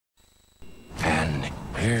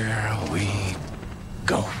Here we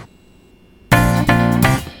go.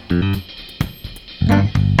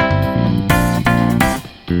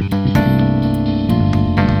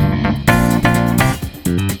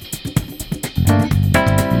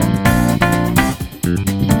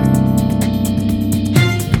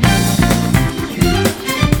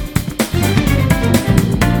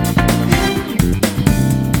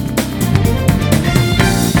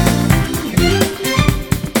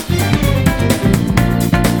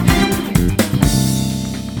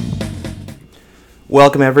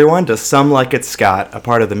 Welcome, everyone, to Some Like It Scott, a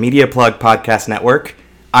part of the Media Plug Podcast Network.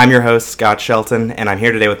 I'm your host, Scott Shelton, and I'm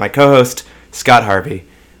here today with my co-host, Scott Harvey.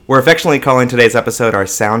 We're affectionately calling today's episode our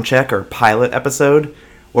Soundcheck or Pilot episode,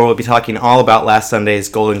 where we'll be talking all about last Sunday's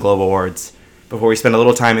Golden Globe Awards, before we spend a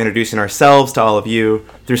little time introducing ourselves to all of you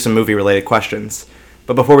through some movie-related questions.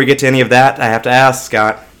 But before we get to any of that, I have to ask,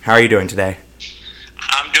 Scott, how are you doing today?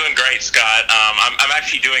 I'm doing great, Scott. I'm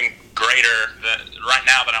actually doing greater right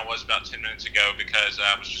now than I was about 10 minutes ago because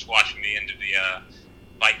I was just watching the end of the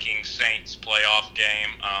Vikings-Saints playoff game,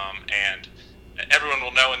 and everyone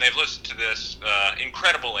will know when they've listened to this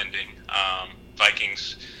incredible ending.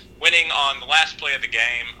 Vikings winning on the last play of the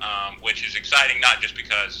game, which is exciting not just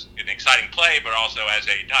because it's an exciting play, but also as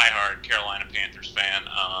a diehard Carolina Panthers fan.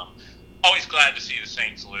 Always glad to see the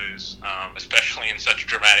Saints lose, especially in such a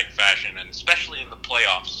dramatic fashion, and especially in the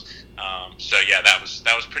playoffs. So yeah, that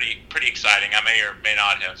was pretty exciting. I may or may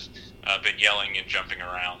not have been yelling and jumping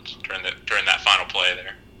around during that final play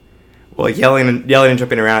there. Well, yelling and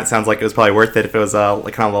jumping around, it sounds like it was probably worth it if it was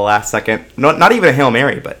like kind of the last second. Not even a Hail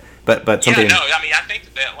Mary, but something. Yeah, no, I mean, I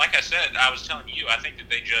think that, like I said, I was telling you, I think that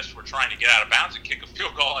they just were trying to get out of bounds and kick a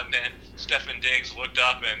field goal, and then Stefon Diggs looked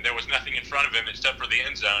up and there was nothing in front of him except for the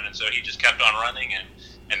end zone, and so he just kept on running,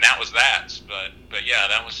 and that was that. But yeah,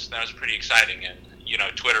 that was pretty exciting, and you know,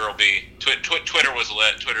 Twitter was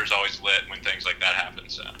lit. Twitter's always lit when things like that happen.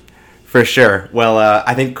 So. For sure. Well,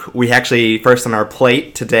 I think we actually, first on our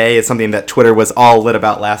plate today is something that Twitter was all lit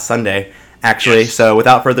about last Sunday, actually. Yes. So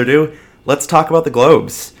without further ado, let's talk about the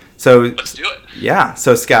Globes. So let's do it. Yeah.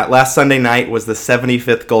 So Scott, last Sunday night was the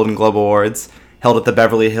 75th Golden Globe Awards, held at the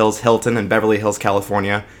Beverly Hills Hilton in Beverly Hills,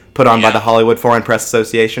 California, put on by the Hollywood Foreign Press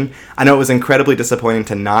Association. I know it was incredibly disappointing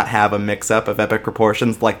to not have a mix-up of epic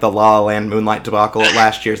proportions like the La La Land Moonlight debacle at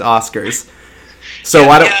last year's Oscars. So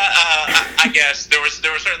why don't... I guess there was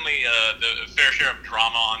certainly the fair share of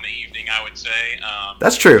drama on the evening, I would say.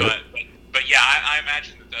 That's true. But yeah, I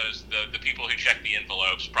imagine that the people who checked the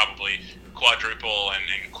envelopes probably quadruple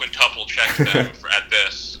and quintuple checked them at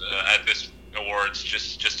this awards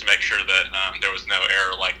just to make sure that there was no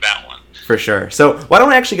error like that one. For sure. So why don't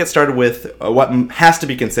we actually get started with what has to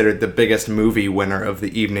be considered the biggest movie winner of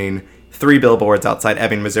the evening, Three Billboards Outside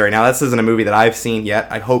Ebbing, Missouri. Now, this isn't a movie that I've seen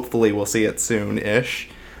yet. I hopefully will see it soon-ish.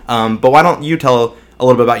 But why don't you tell a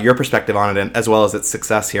little bit about your perspective on it, as well as its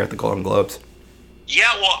success here at the Golden Globes?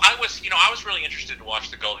 Yeah, well, I was really interested to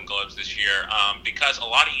watch the Golden Globes this year because a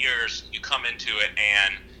lot of years you come into it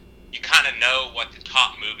and you kind of know what the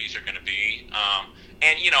top movies are going to be.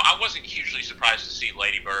 And, you know, I wasn't hugely surprised to see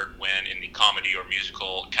Lady Bird win in the comedy or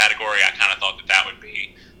musical category. I kind of thought that would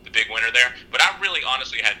be the big winner there. But I really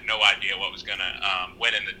honestly had no idea what was going to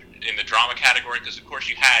win in the drama category because, of course,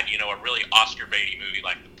 you had, you know, a really Oscar-baity movie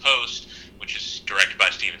like The Post, which is directed by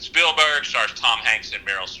Steven Spielberg, stars Tom Hanks and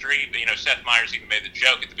Meryl Streep. You know, Seth Meyers even made the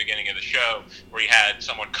joke at the beginning of the show where he had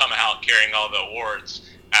someone come out carrying all the awards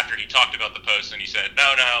after he talked about The Post, and he said,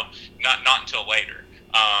 no, not until later.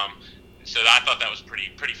 So I thought that was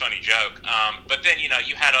pretty funny joke. But then, you know,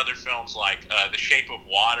 you had other films like The Shape of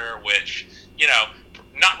Water, which, you know,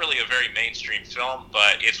 not really a very mainstream film,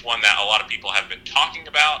 but it's one that a lot of people have been talking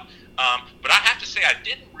about. But I have to say, I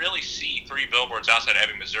didn't really see Three Billboards Outside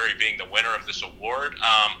Ebbing, Missouri being the winner of this award.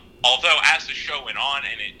 Although as the show went on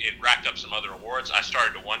and it racked up some other awards, I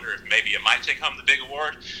started to wonder if maybe it might take home the big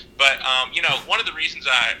award. But, you know, a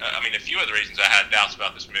few of the reasons I had doubts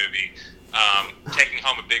about this movie taking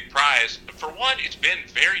home a big prize, for one, it's been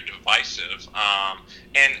very divisive.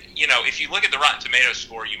 And, you know, if you look at the Rotten Tomatoes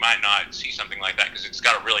score, you might not see something like that because it's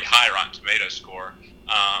got a really high Rotten Tomatoes score.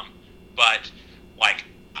 But, like,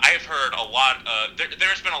 I've heard a lot.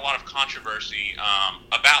 There's been a lot of controversy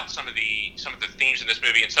about some of the themes in this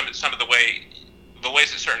movie and some of the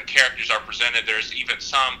ways that certain characters are presented. There's even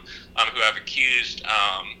some who have accused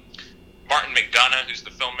Martin McDonagh, who's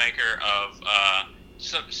the filmmaker, of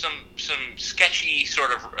some sketchy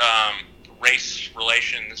sort of race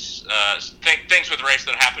relations, things with race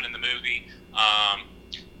that happen in the movie.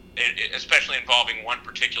 Especially involving one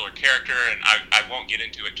particular character, and I won't get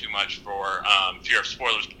into it too much for fear of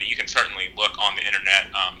spoilers, but you can certainly look on the internet.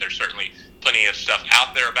 There's certainly plenty of stuff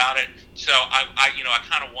out there about it. So I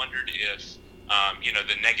kind of wondered if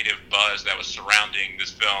the negative buzz that was surrounding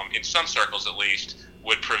this film, in some circles at least,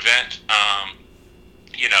 would prevent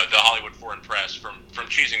the Hollywood Foreign Press from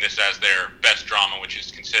choosing this as their best drama, which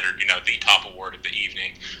is considered the top award of the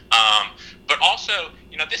evening. But also,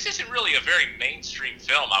 this isn't really a very mainstream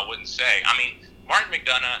film, I wouldn't say. I mean, Martin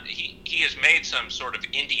McDonagh, he has made some sort of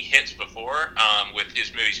indie hits before with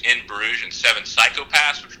his movies In Bruges and Seven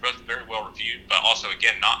Psychopaths, which are both very well reviewed, but also,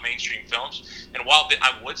 again, not mainstream films. And while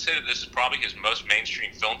I would say that this is probably his most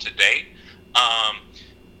mainstream film to date,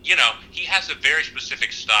 he has a very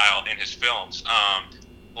specific style in his films.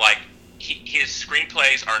 His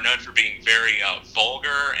screenplays are known for being very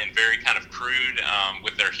vulgar and very kind of crude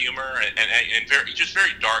with their humor and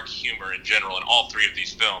very dark humor in general in all three of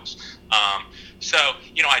these films. So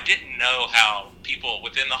I didn't know how people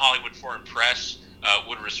within the Hollywood Foreign Press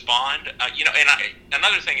would respond.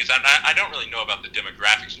 Another thing is I don't really know about the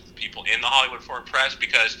demographics of the people in the Hollywood Foreign Press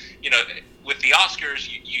because, with the Oscars,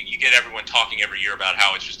 you get everyone talking every year about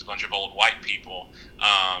how it's just a bunch of old white people.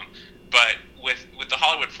 But with the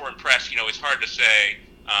Hollywood Foreign Press, it's hard to say.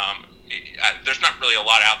 There's not really a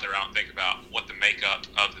lot out there, I don't think, about what the makeup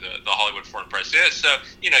of the Hollywood Foreign Press is. So,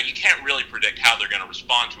 you can't really predict how they're going to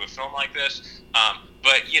respond to a film like this.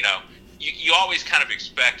 But, you always kind of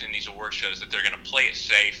expect in these award shows that they're going to play it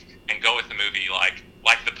safe and go with the movie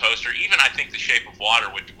like The Poster. Even I think The Shape of Water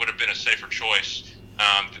would have been a safer choice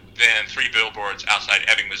than Three Billboards Outside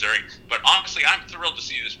Ebbing, Missouri. But honestly, I'm thrilled to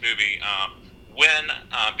see this movie win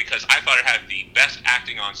because I thought it had the best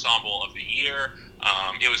acting ensemble of the year.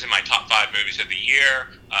 It was in my top 5 movies of the year.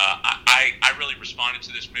 I really responded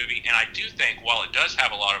to this movie, and I do think while it does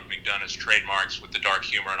have a lot of McDonagh's trademarks with the dark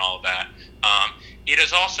humor and all of that,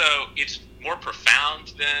 it's more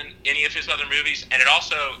profound than any of his other movies, and it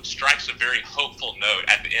also strikes a very hopeful note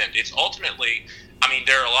at the end. It's ultimately,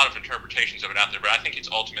 there are a lot of interpretations of it out there, but I think it's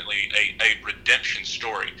ultimately a redemption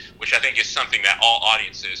story, which I think is something that all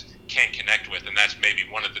audiences can connect with, and that's maybe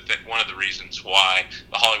one of the reasons why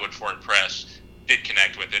the Hollywood Foreign Press did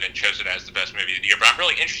connect with it and chose it as the best movie of the year. But I'm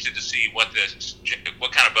really interested to see what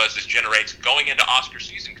kind of buzz this generates going into Oscar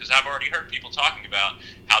season, because I've already heard people talking about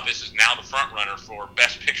how this is now the front runner for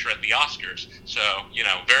Best Picture at the Oscars. So,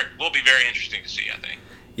 will be very interesting to see, I think.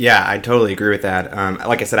 Yeah, I totally agree with that.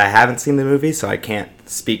 Like I said, I haven't seen the movie, so I can't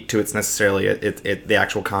speak to its necessarily the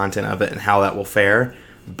actual content of it and how that will fare.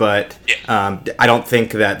 But I don't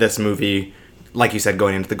think that this movie, like you said,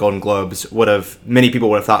 going into the Golden Globes, many people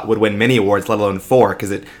would have thought would win many awards, let alone 4,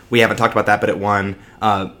 because we haven't talked about that, but it won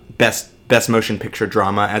Best Motion Picture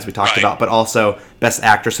Drama, as we talked about, but also Best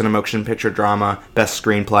Actress in a Motion Picture Drama, Best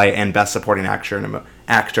Screenplay, and Best Supporting Actor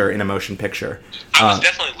in a Motion Picture. I was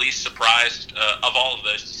definitely least surprised of all of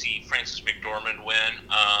those to see Frances McDormand win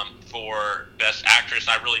for Best Actress.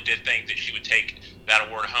 I really did think that she would take that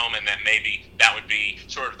award home, and that maybe that would be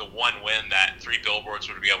sort of the one win that Three Billboards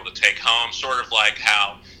would be able to take home, sort of like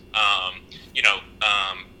how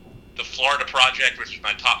The Florida Project, which was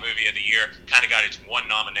my top movie of the year, kind of got its one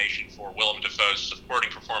nomination for Willem Dafoe's supporting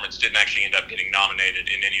performance, didn't actually end up getting nominated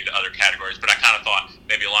in any of the other categories, but I kind of thought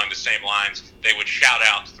maybe along the same lines they would shout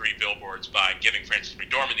out Three Billboards by giving Frances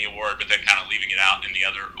McDormand the award, but then kind of leaving it out in the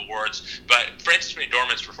other awards. But Frances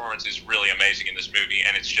McDormand's performance is really amazing in this movie,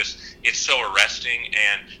 and it's so arresting,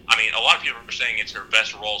 and a lot of people are saying it's her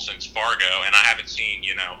best role since Fargo, and I haven't seen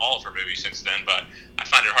all of her movies since then, but I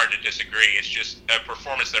find it hard to disagree. It's just a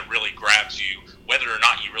performance that really grabs you, whether or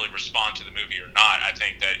not you really respond to the movie or not. I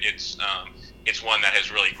think that it's one that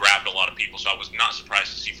has really grabbed a lot of people, so I was not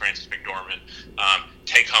surprised to see Frances McDormand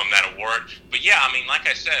take home that award. But yeah, like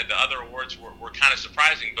I said, the other awards were kind of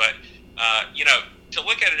surprising, but to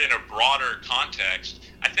look at it in a broader context,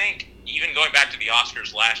 I think even going back to the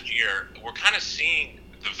Oscars last year, we're kind of seeing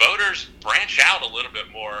the voters branch out a little bit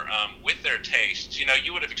more with their tastes.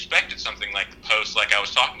 You would have expected something like The Post, like I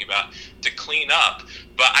was talking about, to clean up.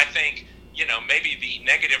 But I think, maybe the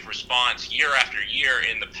negative response year after year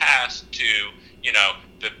in the past to,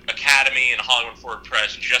 the Academy and Hollywood Foreign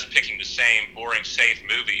Press just picking the same boring, safe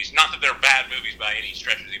movies. Not that they're bad movies by any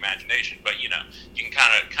stretch of the imagination, but, you can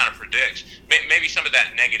kind of predict. Maybe some of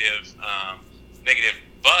that negative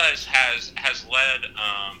buzz has led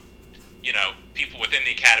people within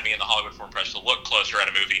the Academy and the Hollywood Foreign Press to look closer at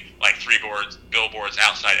a movie like Three Billboards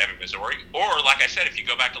Outside Ebbing, Missouri. Or, like I said, if you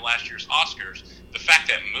go back to last year's Oscars, the fact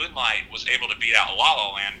that Moonlight was able to beat out La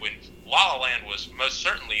La Land when La La Land was most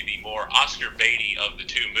certainly the more Oscar baity of the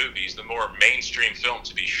two movies, the more mainstream film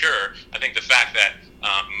to be sure. I think the fact that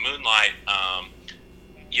Moonlight,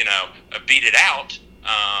 beat it out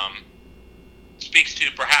speaks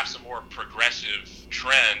to perhaps a more progressive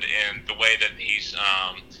trend and the way that these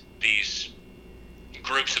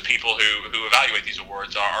groups of people who evaluate these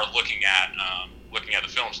awards are looking at the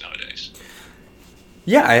films nowadays.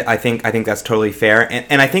 Yeah, I think that's totally fair,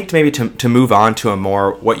 and I think maybe to move on to a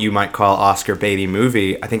more what you might call Oscar baity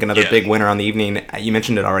movie. I think another big winner on the evening. You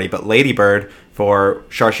mentioned it already, but Lady Bird for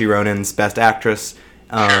Saoirse Ronan's Best Actress,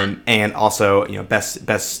 and also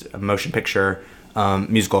best motion picture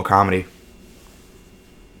musical comedy.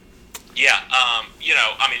 Yeah,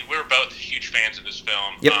 I mean, we're both huge fans of this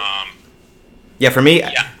film. Yep. Yeah, for me,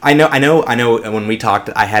 I know. When we talked,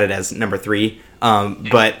 I had it as number 3.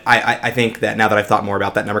 But I think that now that I've thought more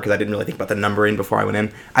about that number, because I didn't really think about the numbering before I went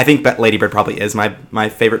in, I think that Lady Bird probably is my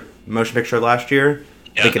favorite motion picture last year.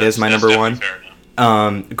 I think it is my number 1.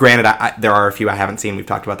 Granted, there are a few I haven't seen. We've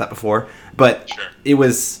talked about that before, but it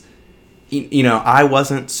was, I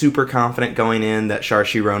wasn't super confident going in that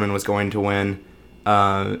Saoirse Ronan was going to win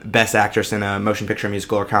Best Actress in a Motion Picture,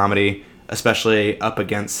 Musical, or Comedy, especially up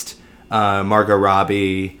against Margot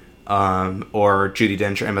Robbie. Or Judi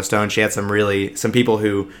Dench or Emma Stone. She had some people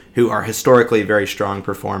who are historically very strong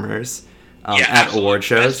performers at award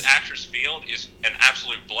shows. Best Actress field is an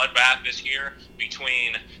absolute bloodbath this year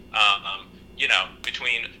between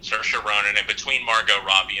Saoirse Ronan and between Margot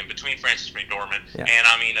Robbie and between Frances McDormand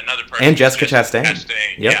and another person and Jessica Chastain.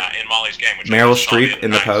 In Molly's Game, which Meryl Streep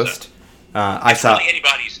in The Post.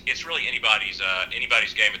 It's really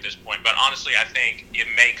anybody's game at this point. But honestly, I think it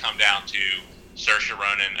may come down to Saoirse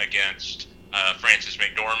Ronan against Frances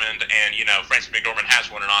McDormand, and Frances McDormand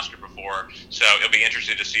has won an Oscar before, so it'll be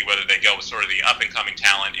interesting to see whether they go with sort of the up-and-coming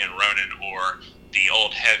talent in Ronan or the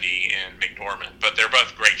old heavy in McDormand. But they're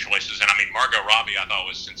both great choices, and I mean Margot Robbie I thought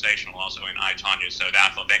was sensational also in I, Tonya, so I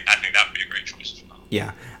think that would be a great choice as well.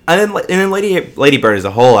 Yeah. And then Lady Bird as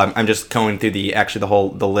a whole, I'm just going through the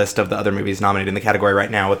list of the other movies nominated in the category right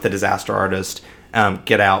now with The Disaster Artist,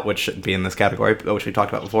 Get Out, which should be in this category, which we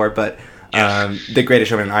talked about before, but The Greatest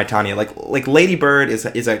Showman and I, Tonya. Like Lady Bird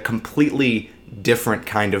is a completely different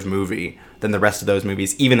kind of movie than the rest of those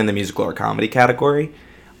movies, even in the musical or comedy category.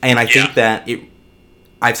 And I think that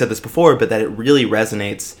I've said this before, but that it really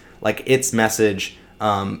resonates, like its message,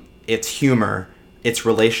 its humor, its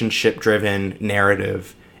relationship-driven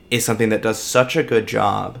narrative is something that does such a good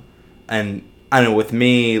job. And I don't know, with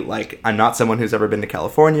me, like, I'm not someone who's ever been to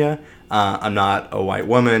California. I'm not a white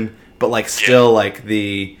woman, but still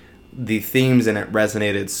the themes in it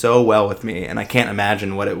resonated so well with me, and I can't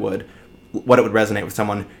imagine what it would resonate with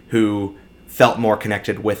someone who felt more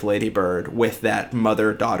connected with Lady Bird, with that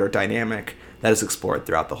mother-daughter dynamic that is explored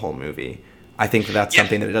throughout the whole movie. I think that's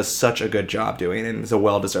something that it does such a good job doing, and is a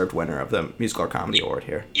well-deserved winner of the Musical or Comedy Award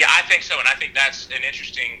here. Yeah, I think so, and I think that's an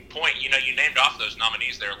interesting point. You named off those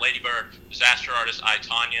nominees there: Lady Bird, Disaster Artist, I,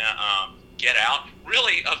 Tonya, Get Out.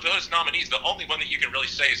 Really, of those nominees, the only one that you can really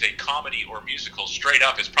say is a comedy or musical straight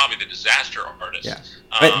up is probably The Disaster Artist.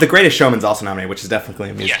 Yeah. The Greatest Showman's also nominated, which is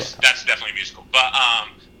definitely a musical. Yes, that's definitely a musical. But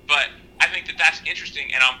I think that's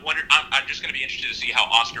interesting, and I'm just going to be interested to see how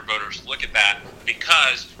Oscar voters look at that,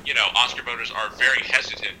 because Oscar voters are very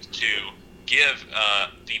hesitant to give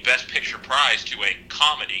the Best Picture prize to a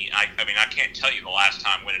comedy. I mean, I can't tell you the last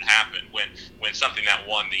time when it happened, when something that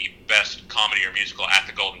won the Best Comedy or Musical at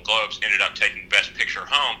the Golden Globes ended up taking Best Picture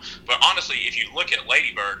home. But honestly, if you look at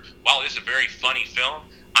Lady Bird, while it is a very funny film,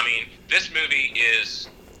 I mean, this movie is,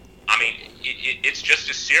 it's just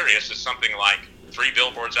as serious as something like Three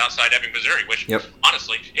Billboards Outside Ebbing, Missouri, which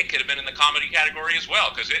honestly, it could have been in the comedy category as well,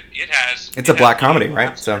 because it has. It's a black comedy,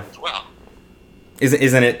 right? So. As well.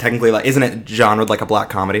 Isn't it technically isn't it genred like a black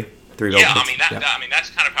comedy? Three Billboards. I mean that's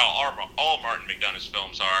kind of how all Martin McDonagh's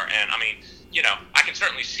films are, and I can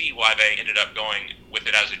certainly see why they ended up going with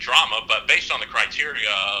it as a drama, but based on the criteria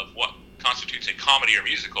of what constitutes a comedy or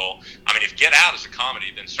musical, I mean, if Get Out is a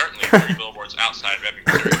comedy, then certainly Three Billboards Outside of Ebbing,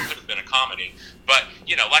 Missouri could have been a comedy. But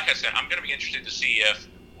like I said, I'm going to be interested to see if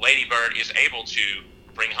Lady Bird is able to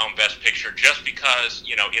bring home Best Picture, just because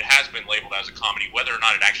it has been labeled as a comedy. Whether or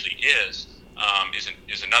not it actually is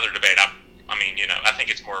another debate. I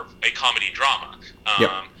think it's more a comedy drama.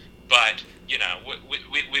 But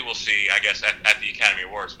we will see, I guess, at the Academy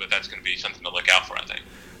Awards. But that's going to be something to look out for, I think.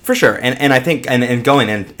 For sure, and I think and going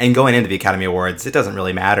into the Academy Awards, it doesn't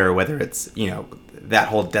really matter whether it's that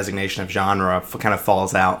whole designation of genre kind of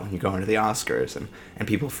falls out when you go into the Oscars, and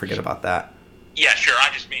people forget about that. Yeah, sure. I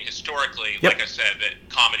just mean historically, like I said, that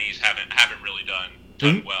comedies haven't really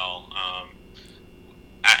done well.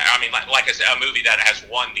 I mean, like I said, a movie that has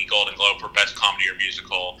won the Golden Globe for Best Comedy or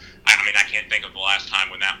Musical, I can't think of the last time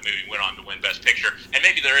when that movie went on to win Best Picture. And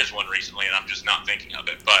maybe there is one recently, and I'm just not thinking of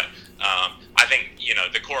it. But I think,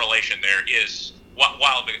 the correlation there is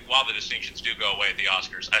while the distinctions do go away at the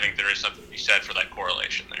Oscars, I think there is something to be said for that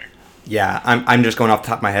correlation there. Yeah, I'm just going off the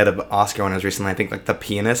top of my head of Oscar winners recently. I think like The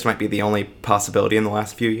Pianist might be the only possibility in the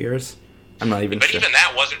last few years. I'm not even sure. But even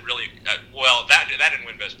that wasn't really that didn't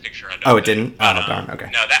win Best Picture. I don't it didn't? Oh, darn. Okay.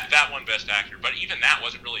 No, that won Best Actor. But even that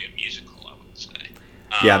wasn't really a musical, I would say.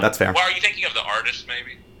 Yeah, that's fair. Well, are you thinking of The Artist,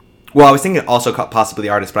 maybe? Well, I was thinking also possibly The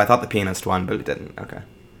Artist, but I thought The Pianist won, but it didn't. Okay.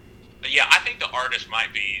 But yeah, I think The Artist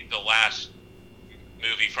might be the last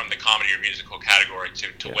movie from the comedy or musical category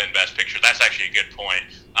to win Best Picture. That's actually a good point.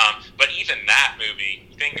 But even that movie,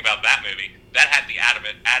 thinking about that movie, that had the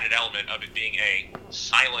added element of it being a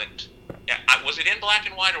silent. Was it in black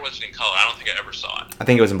and white or was it in color? I don't think I ever saw it. I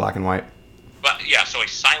think it was in black and white. But yeah, so a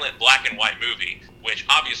silent black and white movie, which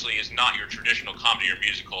obviously is not your traditional comedy or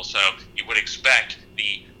musical, so you would expect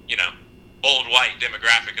the, old white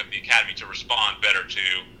demographic of the Academy to respond better to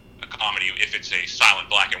a comedy if it's a silent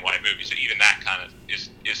black and white movie. So even that kind of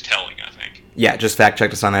is telling, I think. Yeah, just fact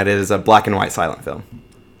checked us on that. It is a black and white silent film.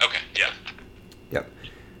 Okay, yeah. Yep.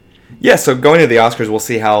 Yeah, so going to the Oscars, we'll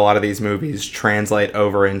see how a lot of these movies translate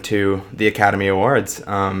over into the Academy Awards.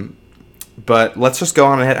 But let's just go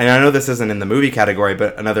on ahead. And I know this isn't in the movie category,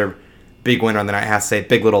 but another big winner on the night has to say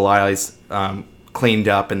Big Little Lies cleaned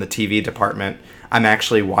up in the TV department. I'm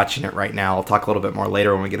actually watching it right now. I'll talk a little bit more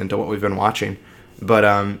later when we get into what we've been watching.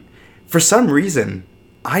 But for some reason,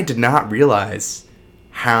 I did not realize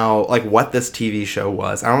what this TV show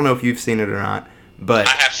was. I don't know if you've seen it or not, but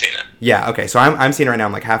I have seen it. Yeah, okay. So I'm seeing it right now.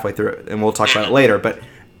 I'm like halfway through it, and we'll talk about it later. But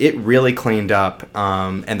it really cleaned up,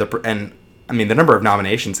 and I mean the number of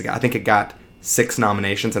nominations it got. I think it got 6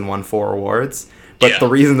 nominations and won 4 awards. But the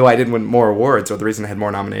reason why I didn't win more awards, or the reason I had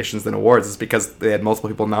more nominations than awards, is because they had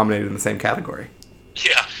multiple people nominated in the same category.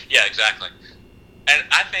 Yeah, exactly. And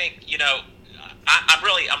I think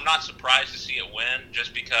I'm not surprised to see it win,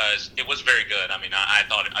 just because it was very good. I mean, I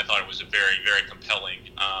thought it was a very, very compelling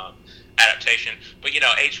adaptation. But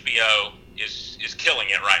HBO is killing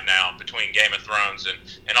it right now between Game of Thrones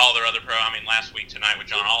and all their other last week tonight with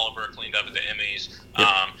John Oliver cleaned up at the Emmys. Yep.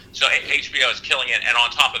 So HBO is killing it, and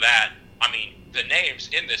on top of that, the names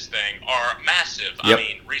in this thing are massive. Yep.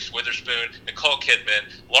 Reese Witherspoon, Nicole Kidman,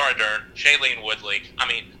 Laura Dern, Shailene Woodley.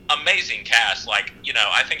 Amazing cast.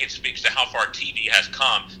 I think it speaks to how far TV has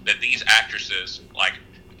come that these actresses,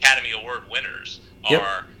 Academy Award winners,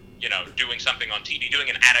 are, doing something on TV, doing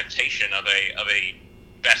an adaptation of a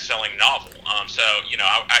best-selling novel.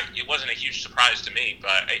 It wasn't a huge surprise to me,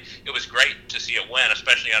 but it was great to see it win,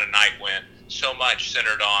 especially on a night when so much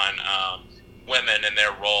centered on women and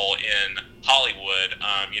their role in Hollywood,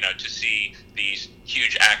 to see these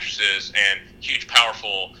huge actresses and huge,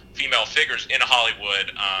 powerful female figures in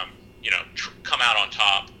Hollywood, come out on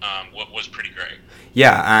top, was pretty great.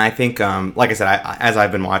 Yeah, I think, like I said, as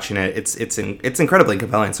I've been watching it, it's incredibly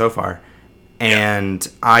compelling so far. And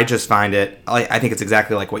I just find it, I think it's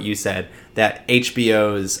exactly like what you said, that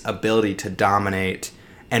HBO's ability to dominate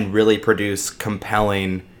and really produce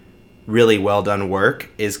compelling, really well done work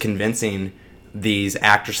is convincing these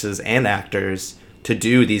actresses and actors to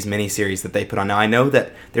do these miniseries that they put on. Now, I know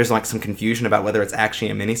that there's some confusion about whether it's actually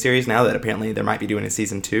a miniseries now, that apparently there might be doing a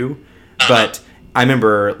season 2. But I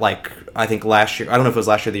remember, I think last year, I don't know if it was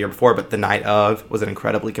last year or the year before, but The Night Of was an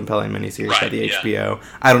incredibly compelling miniseries by the HBO.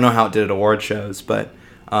 I don't know how it did at award shows, but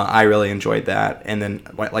I really enjoyed that. And then,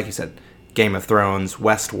 like you said, Game of Thrones,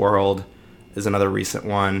 Westworld is another recent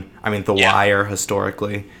one. The Wire,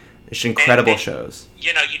 historically. It's incredible shows.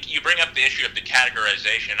 You bring up the issue of the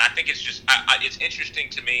categorization. I think it's just it's interesting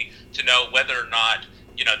to me to know whether or not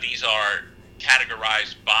these are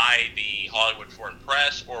categorized by the Hollywood Foreign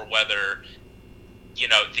Press, or whether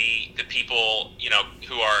the people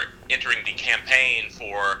who are entering the campaign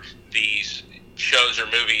for these shows or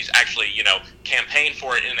movies actually campaign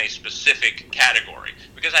for it in a specific category,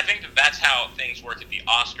 because I think that's how things work at the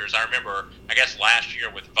Oscars. I remember, I guess last year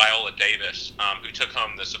with Viola Davis, who took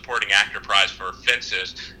home the supporting actor prize for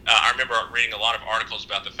Fences. I remember reading a lot of articles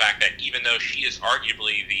about the fact that even though she is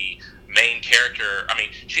arguably the main character,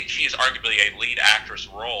 she is arguably a lead actress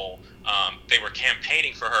role, they were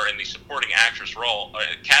campaigning for her in the supporting actress role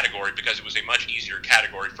category, because it was a much easier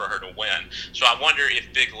category for her to win. So I wonder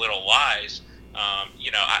if Big Little Lies,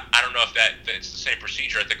 I don't know if it's the same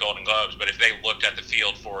procedure at the Golden Globes, but if they looked at the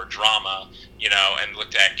field for drama, and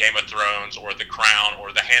looked at Game of Thrones or The Crown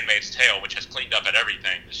or The Handmaid's Tale, which has cleaned up at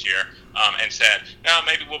everything this year, and said,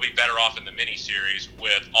 maybe we'll be better off in the miniseries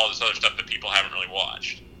with all this other stuff that people haven't really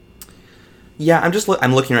watched. Yeah,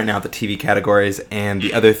 I'm looking right now at the TV categories, and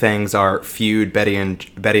the other things are Feud, Betty and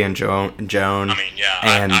Joan,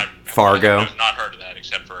 and Fargo. I've not heard of that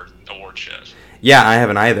except for award shows. Yeah, I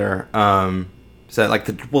haven't either. So like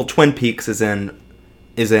Twin Peaks is in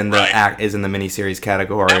the is in the miniseries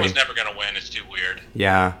category. That was never going to win. It's too weird.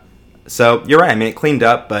 Yeah. So you're right. I mean, it cleaned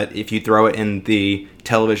up, but if you throw it in the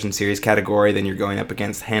television series category, then you're going up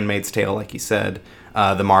against Handmaid's Tale, like you said,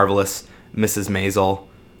 The Marvelous Mrs. Maisel,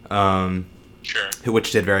 Sure.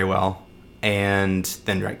 which did very well, and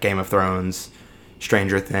then Game of Thrones,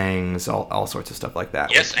 Stranger Things, all sorts of stuff like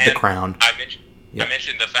that. Yes, The Crown. I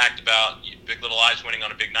mentioned the fact about Big Little Lies winning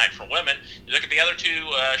on a big night for women. You look at the other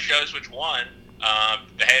two shows which won,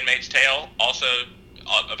 The Handmaid's Tale, also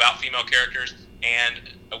about female characters, and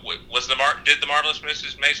did The Marvelous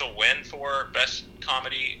Mrs. Maisel win for Best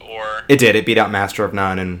Comedy, or... It did. It beat out Master of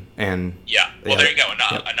None and Yeah, well, there you go.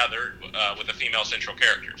 Yep. Another with a female central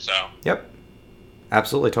character, so... Yep.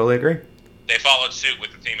 Absolutely, totally agree. They followed suit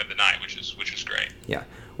with the theme of the night, which is great. Yeah.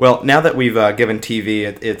 Well, now that we've given TV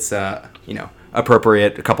it's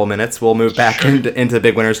appropriate a couple minutes, we'll move back into the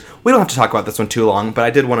big winners. We don't have to talk about this one too long, but I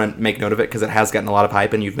did want to make note of it because it has gotten a lot of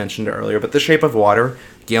hype, and you've mentioned it earlier. But The Shape of Water,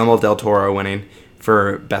 Guillermo del Toro winning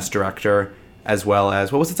for Best Director, as well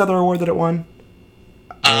as, what was its other award that it won?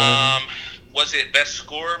 Was it Best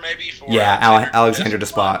Score, maybe? For Alexander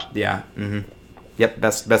Desplat. Yeah. Mm-hmm. Yep,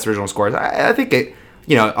 best original scores. I think it,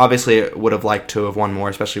 obviously it would have liked to have won more,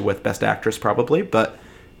 especially with Best Actress probably, but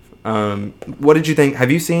what did you think?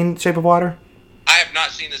 Have you seen Shape of Water? I have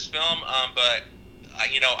not seen this film, but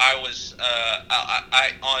I was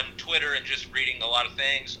on Twitter and just reading a lot of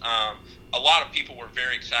things. A lot of people were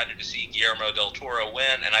very excited to see Guillermo del Toro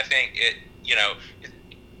win, and I think it,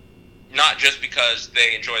 not just because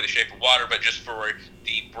they enjoy The Shape of Water, but just for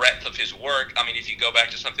the breadth of his work. I mean, if you go back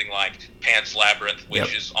to something like Pan's Labyrinth,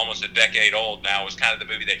 which is almost a decade old now, was kind of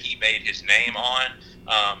the movie that he made his name on.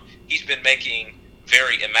 He's been making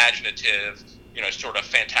very imaginative, sort of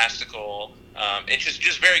fantastical, and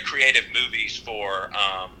just very creative movies for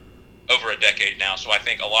over a decade now. So I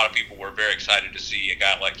think a lot of people were very excited to see a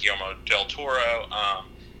guy like Guillermo del Toro,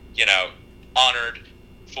 honored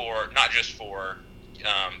for not just for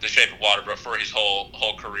The Shape of Water, but for his whole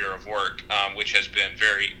career of work, which has been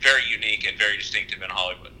very, very unique and very distinctive in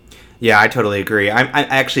Hollywood. Yeah, I totally agree. I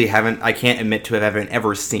actually I can't admit to having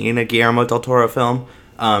ever seen a Guillermo del Toro film,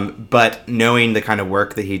 but knowing the kind of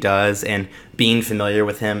work that he does and being familiar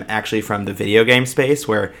with him actually from the video game space,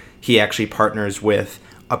 where he actually partners with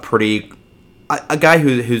a guy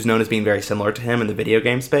who's known as being very similar to him in the video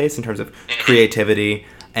game space in terms of creativity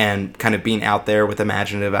and kind of being out there with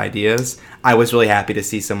imaginative ideas. I was really happy to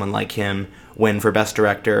see someone like him win for Best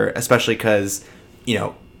Director, especially because,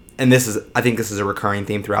 and I think this is a recurring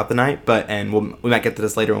theme throughout the night, and we might get to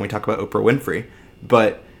this later when we talk about Oprah Winfrey,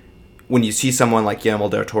 but when you see someone like Guillermo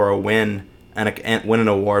del Toro win an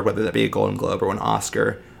award, whether that be a Golden Globe or an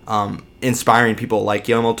Oscar, inspiring people like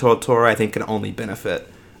Guillermo del Toro, I think, can only benefit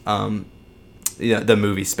the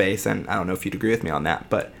movie space. And I don't know if you'd agree with me on that,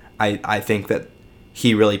 but I think that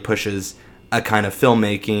he really pushes a kind of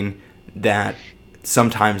filmmaking that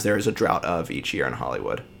sometimes there is a drought of each year in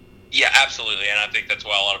Hollywood. Yeah, absolutely, and I think that's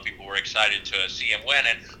why a lot of people were excited to see him win.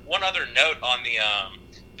 And one other note on the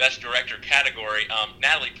Best Director category,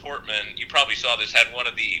 Natalie Portman, you probably saw this, had one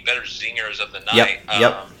of the better zingers of the night.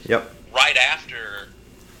 Yep. Right after,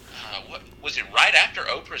 what was it? Right after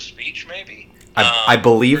Oprah's speech, maybe. I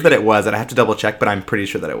believe that it was, and I have to double check, but I'm pretty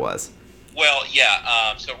sure that it was. Well,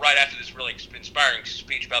 yeah. So right after this really inspiring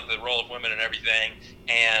speech about the role of women and everything,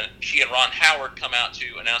 and she and Ron Howard come out to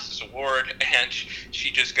announce this award, and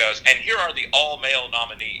she just goes, "And here are the all-male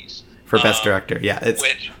nominees for Best Director." Yeah,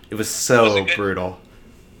 it was so brutal.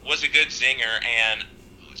 Was a good zinger, and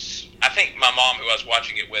I think my mom, who I was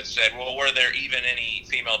watching it with, said, "Well, were there even any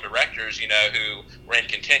female directors, who were in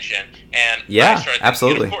contention?" And yeah, I started thinking,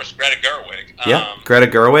 absolutely. Of course, Greta Gerwig. Greta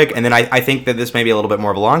Gerwig, and then I think that this may be a little bit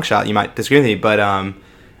more of a long shot. You might disagree with me, but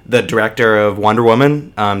the director of Wonder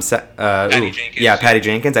Woman, Patty Jenkins. Yeah, Patty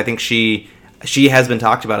Jenkins. I think she has been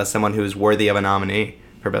talked about as someone who is worthy of a nominee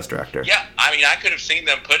for Best Director. Yeah, I mean, I could have seen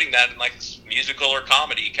them putting that in like this musical or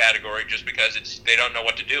comedy category just because they don't know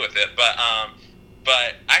what to do with it. But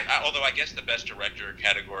although I guess the Best Director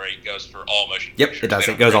category goes for all motion pictures. Yep, it does.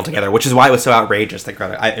 It goes all together, which is why it was so outrageous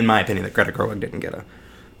that in my opinion, that Greta Gerwig didn't get a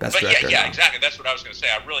Best Director. Yeah, exactly. That's what I was going to say.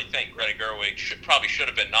 I really think Greta Gerwig should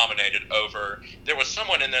have been nominated over. There was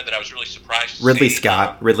someone in there that I was really surprised to Ridley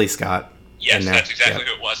see. Scott. Yes, that's exactly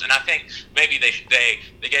who it was. And I think maybe they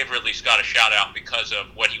gave Ridley Scott a shout out because of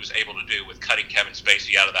what he was able to do with cutting Kevin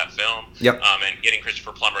Spacey out of that film. Yep. And getting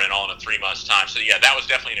Christopher Plummer in all in a 3 months time. So yeah, that was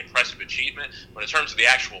definitely an impressive achievement. But in terms of the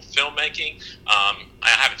actual filmmaking, I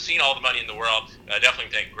haven't seen All the Money in the World. I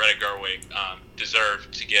definitely think Greta Gerwig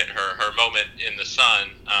deserved to get her moment in the sun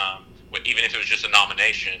even if it was just a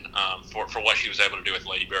nomination, for what she was able to do with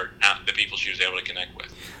Lady Bird, the people she was able to connect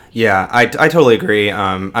with. Yeah, I totally agree.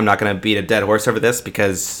 I'm not going to beat a dead horse over this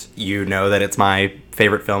because you know that it's my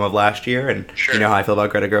favorite film of last year, and Sure. you know how I feel about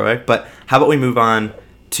Greta Gerwig. But how about we move on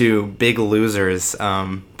to big losers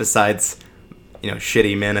besides,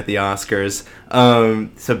 shitty men at the Oscars.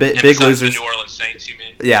 So big losers. The New Orleans Saints, you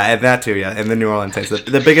mean? Yeah, and that too. Yeah, and the New Orleans Saints.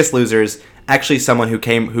 The biggest losers. Actually, someone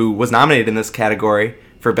who was nominated in this category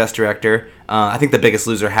for Best Director. I think the biggest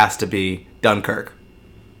loser has to be Dunkirk.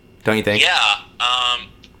 Don't you think? Yeah.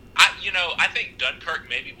 I think Dunkirk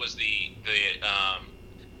maybe was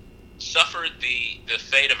suffered the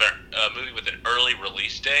fate of a movie with an early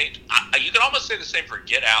release date. You could almost say the same for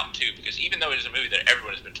Get Out too, because even though it is a movie that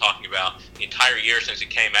everyone has been talking about the entire year since it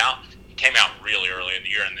came out really early in the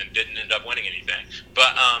year and then didn't end up winning anything.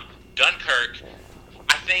 But Dunkirk,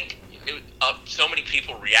 I think so many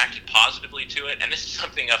people reacted positively to it, and this is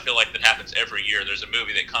something I feel like that happens every year. There's a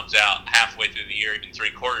movie that comes out halfway through the year, even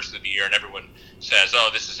 3/4 through the year, and everyone says, "Oh,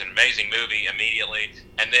 this is an amazing movie" immediately,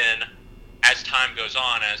 and then as time goes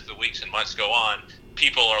on, as the weeks and months go on,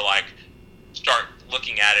 people are like, start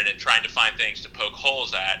looking at it and trying to find things to poke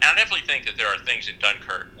holes at. And I definitely think that there are things in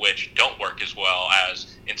Dunkirk which don't work as well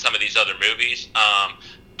as in some of these other movies.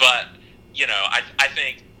 But I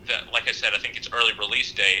think that, like I said, I think its early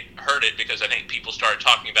release date hurt it because I think people started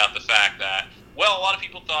talking about the fact that, well, a lot of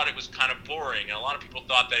people thought it was kind of boring, and a lot of people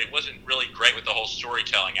thought that it wasn't really great with the whole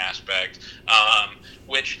storytelling aspect,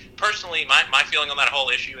 which, personally, my feeling on that whole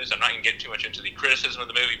issue is, I'm not going to get too much into the criticism of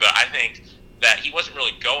the movie, but I think that he wasn't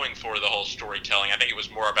really going for the whole storytelling. I think it was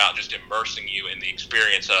more about just immersing you in the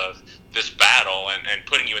experience of this battle and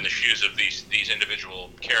putting you in the shoes of these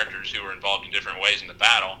individual characters who were involved in different ways in the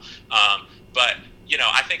battle. But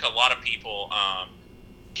I think a lot of people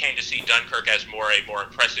came to see Dunkirk as a more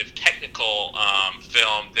impressive technical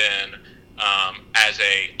film than as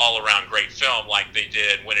a all-around great film like they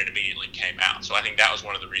did when it immediately came out. So I think that was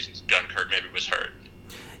one of the reasons Dunkirk maybe was hurt.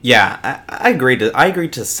 Yeah, I agree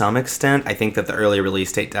to some extent. I think that the early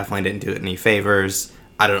release date definitely didn't do it any favors.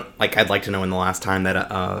 I'd like to know when the last time that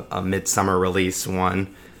a midsummer release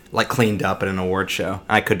won, cleaned up at an award show.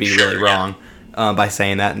 I could be really wrong by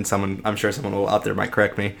saying that, and I'm sure someone out there might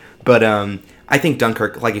correct me. But I think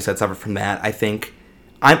Dunkirk, like you said, suffered from that. I think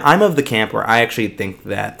I'm of the camp where I actually think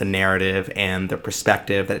that the narrative and the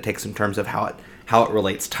perspective that it takes in terms of how it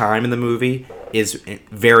relates time in the movie is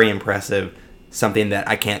very impressive. Something that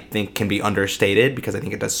I can't think can be understated because I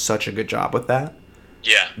think it does such a good job with that.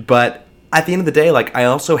 Yeah. But at the end of the day, I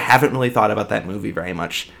also haven't really thought about that movie very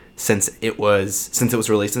much since it was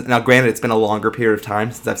released. Now, granted, it's been a longer period of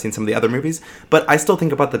time since I've seen some of the other movies, but I still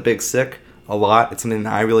think about The Big Sick a lot. It's something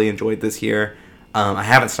that I really enjoyed this year. I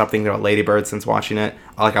haven't stopped thinking about Lady Bird since watching it.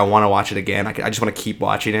 I want to watch it again. I just want to keep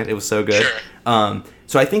watching it. It was so good. Sure.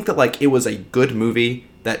 So I think that it was a good movie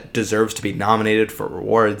that deserves to be nominated for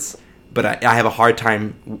awards. But I have a hard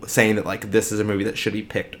time saying that this is a movie that should be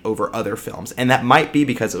picked over other films. And that might be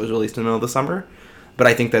because it was released in the middle of the summer. But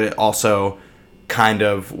I think that it also kind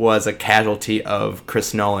of was a casualty of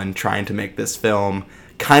Chris Nolan trying to make this film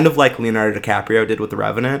kind of like Leonardo DiCaprio did with The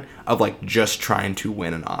Revenant, of just trying to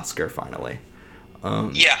win an Oscar finally.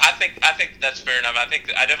 Yeah, I think that's fair enough. I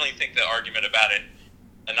definitely think the argument about it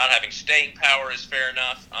not having staying power is fair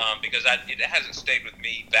enough, because it hasn't stayed with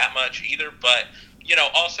me that much either. But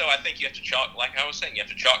also I think you have to chalk, like I was saying, you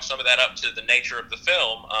have to chalk some of that up to the nature of the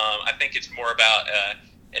film. I think it's more about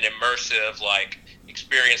an immersive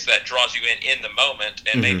experience that draws you in the moment,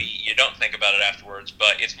 and maybe you don't think about it afterwards,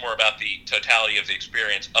 but it's more about the totality of the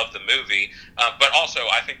experience of the movie. But also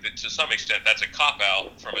I think that to some extent that's a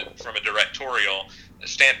cop-out from a directorial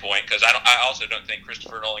standpoint, because I also don't think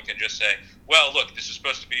Christopher Nolan can just say, well, look, this is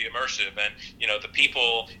supposed to be immersive, and the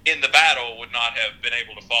people in the battle would not have been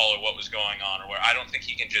able to follow what was going on, or I don't think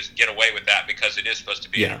he can just get away with that because it is supposed to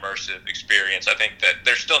be an immersive experience. I think that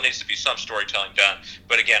there still needs to be some storytelling done,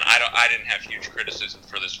 but again, I didn't have huge criticism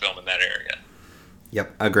for this film in that area.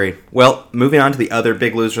 Yep, agreed. Well, moving on to the other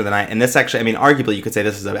big loser and this actually, arguably you could say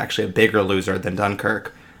this is actually a bigger loser than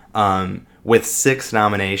Dunkirk. With 6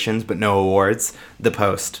 nominations but no awards, The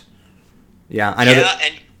Post. Yeah, I know that.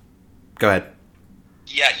 And go ahead.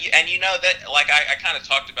 Yeah, and that, I kind of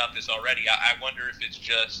talked about this already. I wonder if it's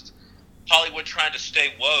just Hollywood trying to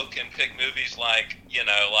stay woke and pick movies like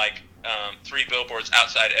Three Billboards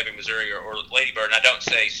Outside Ebbing, Missouri, or Lady Bird. And I don't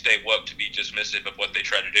say stay woke to be dismissive of what they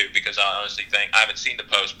try to do, because I honestly think, I haven't seen The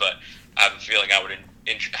Post, but I have a feeling I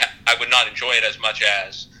would not enjoy it as much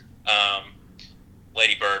as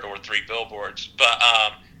Lady Bird or Three Billboards,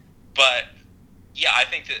 but yeah, I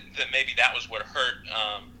think that maybe that was what hurt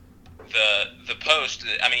the post.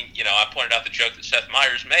 I mean, I pointed out the joke that Seth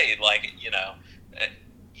Meyers made. Like,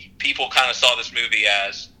 people kind of saw this movie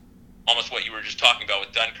as almost what you were just talking about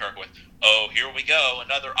with Dunkirk. With, oh, here we go,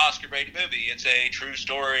 another Oscar Beatty movie. It's a true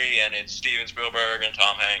story, and it's Steven Spielberg and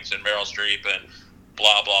Tom Hanks and Meryl Streep and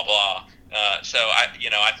blah blah blah. So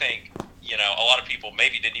I think a lot of people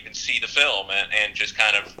maybe didn't even see the film and just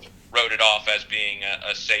kind of wrote it off as being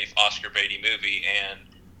a safe Oscar Beatty movie. And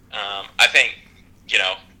I think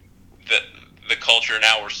the culture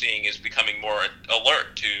now we're seeing is becoming more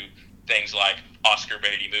alert to things like Oscar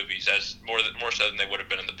Beatty movies as more so than they would have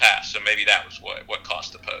been in the past. So maybe that was what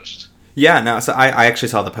caused the post. Yeah, no, so I actually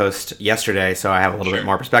saw the post yesterday, so I have a little bit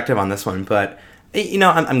more perspective on this one. But,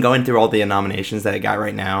 I'm going through all the nominations that it got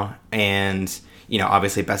right now, and,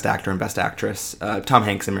 obviously Best Actor and Best Actress, Tom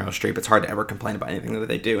Hanks and Meryl Streep, it's hard to ever complain about anything that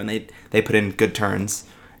they do, and they put in good turns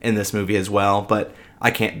in this movie as well, but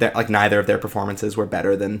I can't, neither of their performances were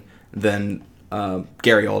better than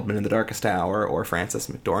Gary Oldman in The Darkest Hour or Frances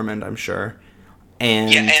McDormand, I'm sure.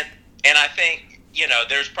 And I think,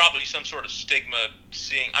 there's probably some sort of stigma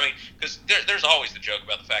because there's always the joke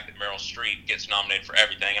about the fact that Meryl Streep gets nominated for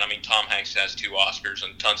everything. And Tom Hanks has 2 Oscars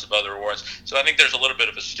and tons of other awards. So I think there's a little bit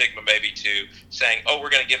of a stigma maybe to saying, oh, we're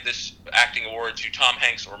going to give this acting award to Tom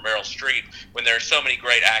Hanks or Meryl Streep when there are so many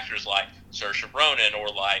great actors like Saoirse Ronan or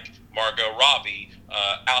like Margot Robbie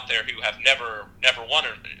out there who have never won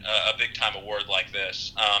a big time award like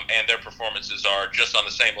this. And their performances are just on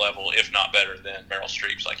the same level, if not better than Meryl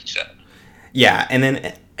Streep's, like you said. Yeah, and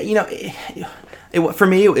then, for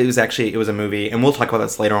me, it was a movie, and we'll talk about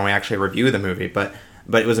this later when we actually review the movie, but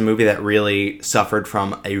it was a movie that really suffered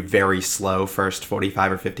from a very slow first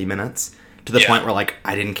 45 or 50 minutes, to the point where,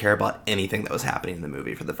 I didn't care about anything that was happening in the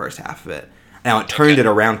movie for the first half of it. Now, it turned it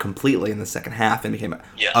around completely in the second half and became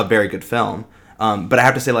a very good film. But I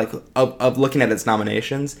have to say, of looking at its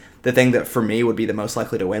nominations, the thing that, for me, would be the most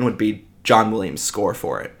likely to win would be John Williams' score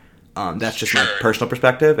for it. That's just my personal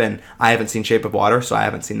perspective, and I haven't seen Shape of Water, so I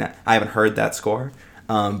haven't seen that. I haven't heard that score,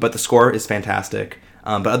 but the score is fantastic.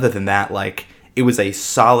 But other than that, it was a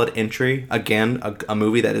solid entry. Again, a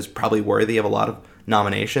movie that is probably worthy of a lot of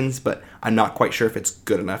nominations, but I'm not quite sure if it's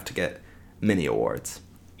good enough to get many awards.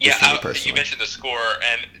 Yeah, you mentioned the score,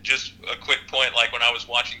 and just a quick point, when I was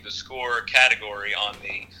watching the score category on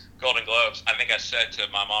the Golden Globes, I think I said to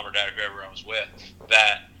my mom or dad or whoever I was with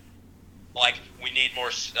that, we need more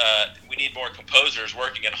composers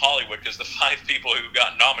working in Hollywood, because the 5 people who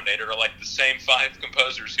got nominated are the same 5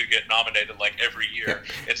 composers who get nominated every year.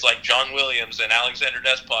 Yeah. It's John Williams and Alexander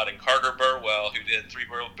Desplat and Carter Burwell, who did 3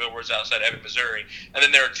 Billboards Outside Ebbing, Missouri, and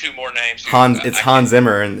then there are 2 more names. Hans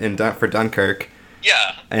Zimmer for Dunkirk.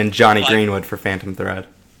 Yeah. And Johnny Greenwood for Phantom Thread.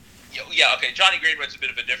 Yeah, okay. Johnny Greenwood's a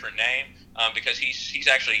bit of a different name. Because he's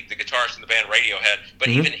actually the guitarist in the band Radiohead, but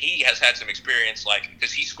even he has had some experience,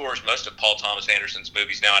 because he scores most of Paul Thomas Anderson's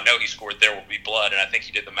movies now. I know he scored There Will Be Blood, and I think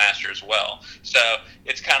he did The Master as well. So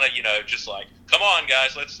it's kind of just come on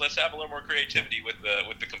guys, let's have a little more creativity with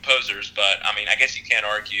the composers. But I guess you can't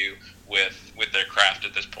argue with their craft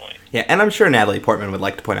at this point. Yeah, and I'm sure Natalie Portman would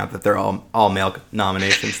like to point out that they're all male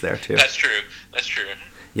nominations there too. That's true.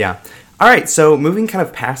 Yeah. All right, so moving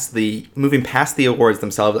past the awards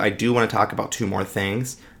themselves, I do want to talk about 2 more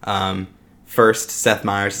things. First, Seth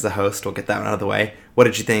Meyers as a host. We'll get that one out of the way. What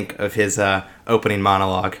did you think of his opening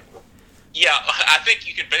monologue? Yeah, I think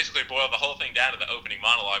you can basically boil the whole thing down to the opening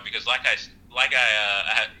monologue, because in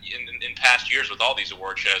past years with all these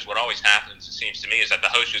award shows, what always happens, it seems to me, is that the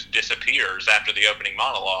host just disappears after the opening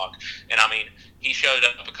monologue. And he showed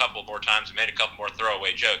up a couple more times and made a couple more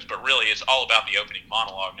throwaway jokes, but really it's all about the opening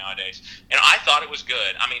monologue nowadays. And I thought it was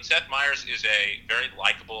good. Seth Meyers is a very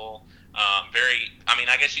likable,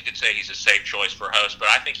 I guess you could say he's a safe choice for a host, but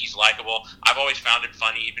I think he's likable. I've always found it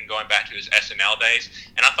funny, even going back to his SNL days.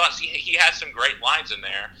 And I thought he had some great lines in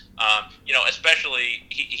there. Especially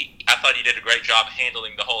I thought he did a great job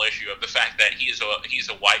handling the whole issue of the fact that he's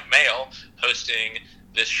a white male hosting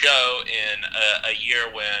this show in a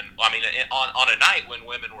year when, on a night when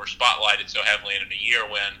women were spotlighted so heavily, and in a year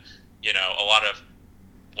when, a lot of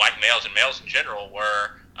white males and males in general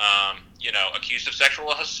were, accused of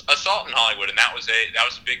sexual assault in Hollywood, and that was a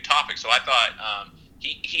big topic. So I thought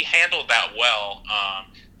he handled that well,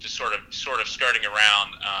 just sort of skirting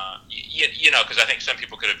around, because I think some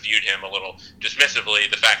people could have viewed him a little dismissively,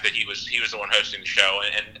 the fact that he was the one hosting the show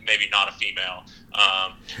and maybe not a female.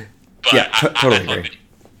 But yeah, totally agree.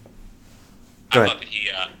 I thought that he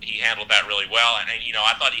handled that really well, and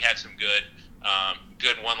I thought he had some good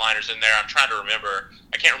good one-liners in there. I'm trying to remember.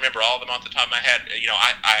 I can't remember all of them off the top of my head.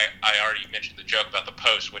 I already mentioned the joke about the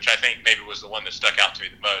post, which I think maybe was the one that stuck out to me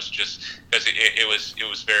the most, just because it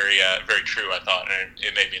was very very true. I thought, and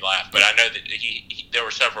it made me laugh. But I know that there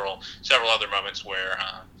were several other moments where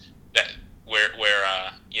I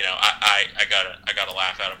got a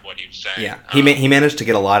laugh out of what he was saying. Yeah, he managed to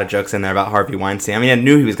get a lot of jokes in there about Harvey Weinstein. I mean, I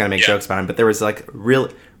knew he was going to make jokes about him, but there was like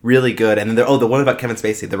really good. And then the one about Kevin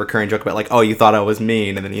Spacey, the recurring joke about like, oh, you thought I was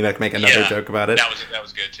mean, and then he make another joke about it. That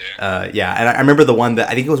was good too. Yeah, and I remember the one that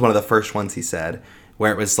I think it was one of the first ones he said,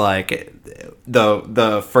 where it was like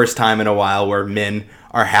the first time in a while where men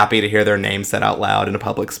are happy to hear their name said out loud in a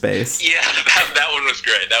public space. Yeah, that one was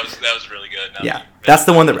great. That was really good. That's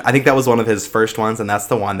the one that I think that was one of his first ones, and that's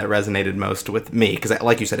the one that resonated most with me because,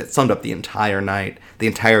 like you said, it summed up the entire night, the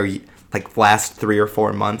entire like last 3 or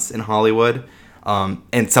 4 months in Hollywood.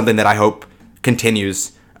 And something that I hope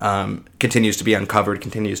continues to be uncovered,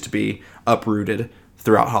 continues to be uprooted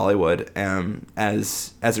throughout Hollywood,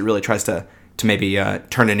 as it really tries to maybe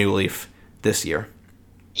turn a new leaf this year.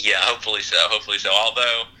 Yeah, hopefully so.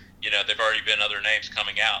 Although, there've already been other names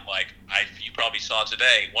coming out. Like you probably saw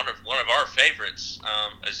today, one of our favorites,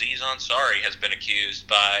 Aziz Ansari, has been accused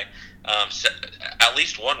by at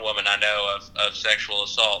least one woman I know of sexual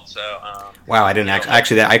assault. So wow, I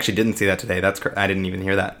actually didn't see that today. I didn't even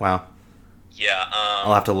hear that. Wow. Yeah,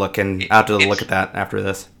 I'll have to look look at that after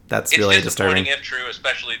this. That's really disturbing. If true,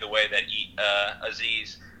 especially the way that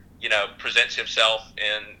Aziz, presents himself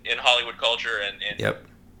in Hollywood culture and yep.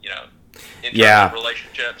 In terms of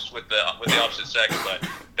relationships with the opposite sex, but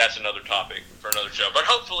that's another topic for another show. But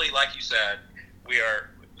hopefully, like you said,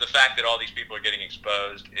 the fact that all these people are getting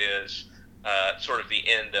exposed is sort of the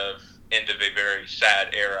end of a very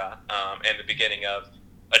sad era, and the beginning of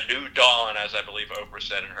a new dawn, as I believe Oprah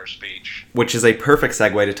said in her speech. Which is a perfect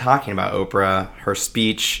segue to talking about Oprah, her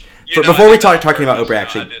speech. Before we start talking about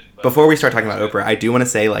Oprah, I do want to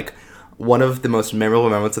say, like, one of the most memorable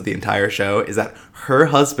moments of the entire show is that her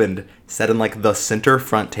husband sat in like the center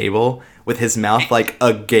front table with his mouth like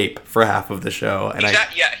agape for half of the show. And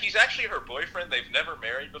he's actually her boyfriend. They've never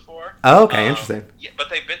married before. Oh, okay, interesting. Yeah,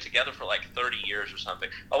 but they've been together for like 30 years or something.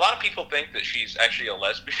 A lot of people think that she's actually a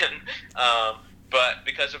lesbian, but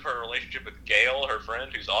because of her relationship with Gail, her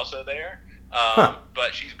friend, who's also there.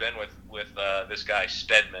 But she's been with this guy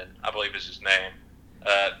Stedman, I believe is his name.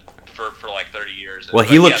 For like 30 years. Well,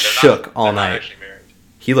 he looked shook all night.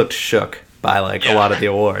 He looked shook by a lot of the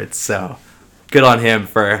awards. So good on him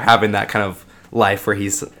for having that kind of life where he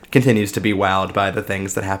continues to be wowed by the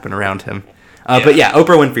things that happen around him. But yeah,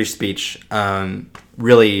 Oprah Winfrey's speech,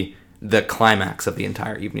 really the climax of the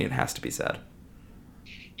entire evening, it has to be said.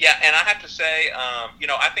 Yeah, and I have to say,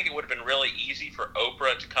 I think it would have been really easy for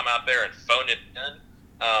Oprah to come out there and phone it in.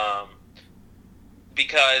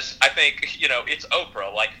 Because I think, it's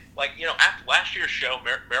Oprah. After last year's show,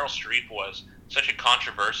 Meryl Streep was such a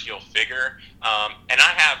controversial figure. And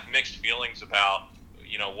I have mixed feelings about,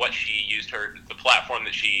 what she used the platform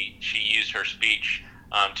that she used her speech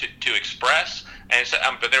to express. And so,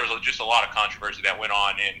 but there was just a lot of controversy that went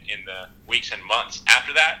on in the weeks and months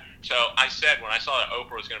after that. So I said, when I saw that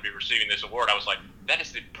Oprah was going to be receiving this award, I was like, that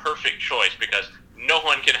is the perfect choice because no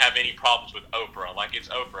one can have any problems with Oprah. Like, it's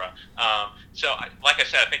Oprah. So, like I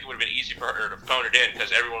said, I think it would have been easy for her to phone it in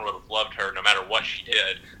because everyone would have loved her no matter what she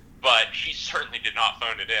did. But she certainly did not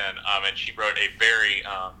phone it in, and she wrote a very,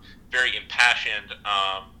 very impassioned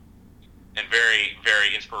and very,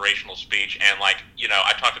 very inspirational speech. And,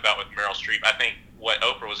 I talked about with Meryl Streep, I think what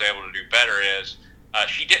Oprah was able to do better is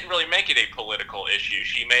she didn't really make it a political issue.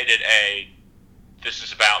 She made it this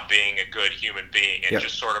is about being a good human being and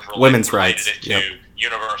just sort of related it to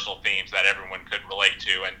universal themes that everyone could relate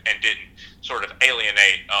to and didn't sort of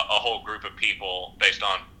alienate a whole group of people based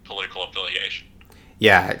on political affiliation.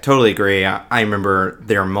 Yeah, I totally agree. I remember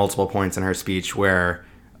there are multiple points in her speech where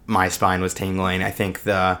my spine was tingling. I think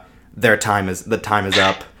the time is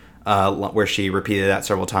up, where she repeated that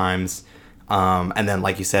several times. And then,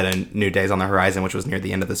 like you said, a New Day's on the Horizon, which was near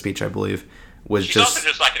the end of the speech, I believe. She's also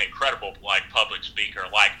just like an incredible public speaker.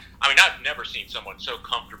 I've never seen someone so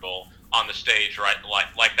comfortable on the stage, right?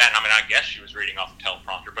 Like that. I guess she was reading off a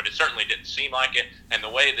teleprompter, but it certainly didn't seem like it. And the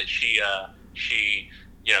way that she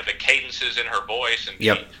the cadences in her voice and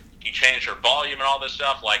she changed her volume and all this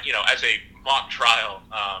stuff. As a mock trial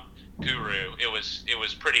guru, it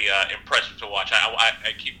was pretty impressive to watch.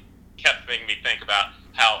 I kept making me think about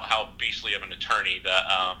how beastly of an attorney that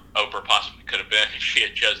Oprah possibly could have been if she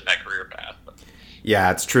had chosen that career path.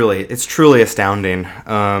 Yeah, it's truly astounding.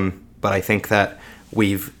 But I think that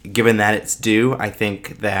we've given that its due. I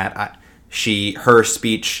think that her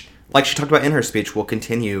speech like she talked about in her speech, will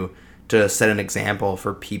continue to set an example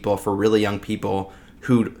for people, for really young people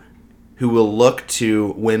who will look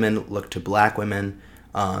to women, look to black women,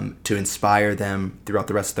 to inspire them throughout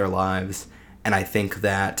the rest of their lives. And I think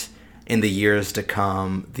that in the years to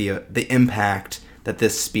come, the impact that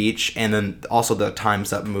this speech and then also the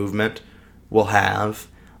Time's Up movement will have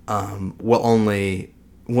will only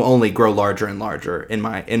grow larger and larger in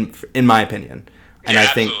my opinion. And yeah, I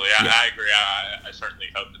think absolutely. I agree. I certainly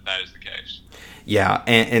hope that is the case. Yeah,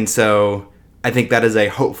 and so I think that is a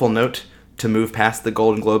hopeful note to move past the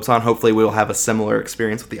Golden Globes on. Hopefully we'll have a similar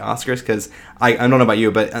experience with the Oscars, because I don't know about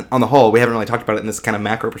you, but on the whole, we haven't really talked about it in this kind of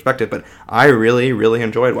macro perspective, but I really, really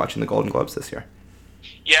enjoyed watching the Golden Globes this year.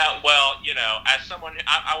 Yeah, well, as someone,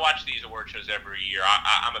 I watch these award shows every year.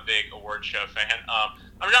 I'm a big award show fan.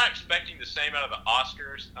 I'm not expecting the same out of the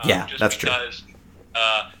Oscars. Just that's because true.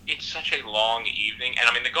 It's such a long evening, and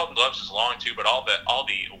I mean the Golden Globes is long too, but all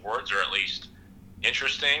the awards are at least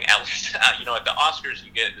interesting. At least at the Oscars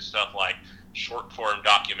you get this stuff like short form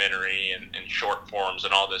documentary and short forms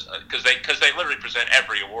and all this because they literally present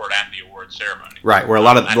every award at the award ceremony. Right, where a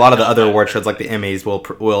lot of the other award shows like the Emmys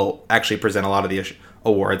will actually present a lot of the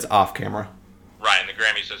awards off camera. Right, and the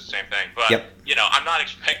Grammys does the same thing. But, yep. I'm not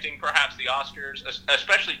expecting perhaps the Oscars,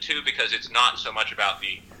 especially too because it's not so much about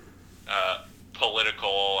the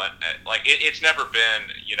political and it's never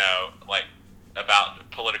been about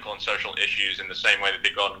political and social issues in the same way that the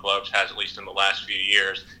Golden Globes has, at least in the last few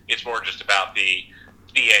years. It's more just about the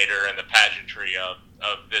theater and the pageantry of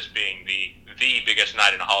this being the biggest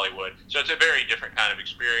night in Hollywood. So it's a very different kind of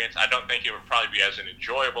experience. I don't think it would probably be as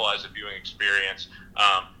enjoyable as a viewing experience.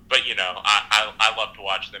 But I love to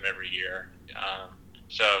watch them every year.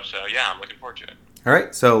 So yeah, I'm looking forward to it. All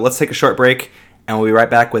right, so let's take a short break, and we'll be right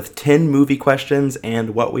back with 10 movie questions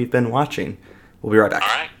and what we've been watching. We'll be right back. All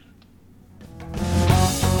right.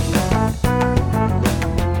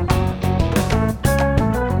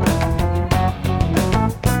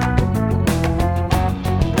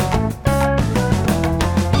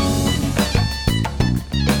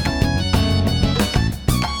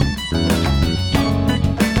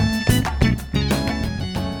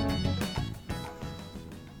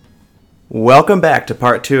 Welcome back to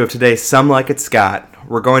part 2 of today's Some Like It Scott.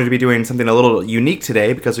 We're going to be doing something a little unique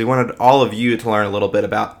today because we wanted all of you to learn a little bit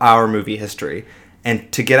about our movie history.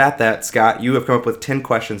 And to get at that, Scott, you have come up with 10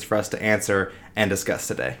 questions for us to answer and discuss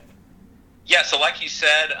today. Yeah, so like you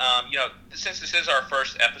said, since this is our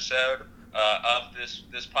first episode of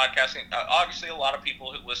this podcasting, obviously a lot of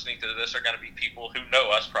people who listening to this are going to be people who know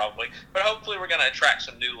us probably, but hopefully we're going to attract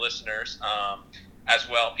some new listeners as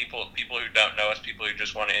well, people who don't know us, people who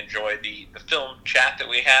just want to enjoy the film chat that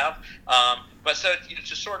we have. But so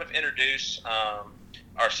to sort of introduce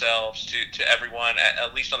ourselves to everyone,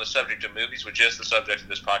 at least on the subject of movies, which is the subject of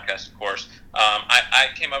this podcast, of course. I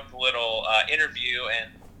came up with a little interview,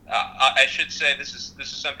 and I should say this is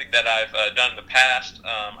something that I've done in the past.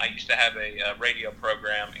 I used to have a radio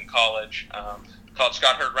program in college called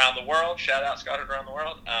Scott Heard Around the World. Shout out Scott Heard Around the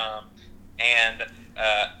World. And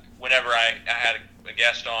whenever I had a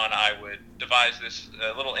guest on, I would devise this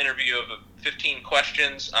little interview of 15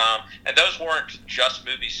 questions, and those weren't just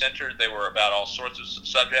movie-centered. They were about all sorts of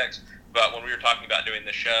subjects, but when we were talking about doing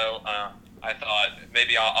the show, I thought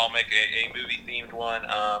maybe I'll make a movie-themed one,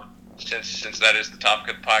 since that is the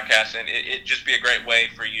topic of the podcast, and it'd just be a great way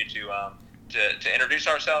for you to introduce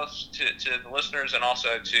ourselves to the listeners, and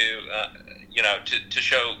also to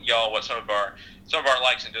show y'all what some of our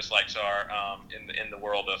likes and dislikes are in the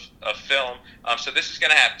world of film. So this is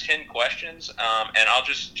going to have 10 questions, and I'll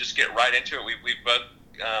just get right into it. We've both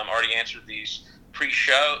already answered these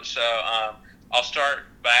pre-show, so I'll start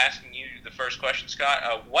by asking you the first question,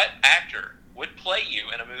 Scott. What actor would play you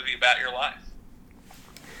in a movie about your life?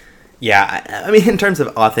 Yeah, I mean, in terms of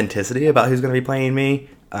authenticity about who's going to be playing me,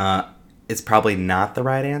 it's probably not the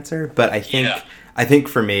right answer, but I think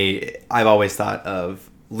for me, I've always thought of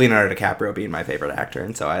Leonardo DiCaprio being my favorite actor,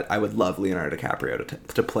 and so I would love Leonardo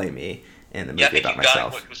DiCaprio to play me in the movie about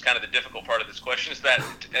myself. What was kind of the difficult part of this question is that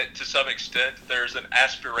to some extent there's an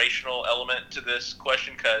aspirational element to this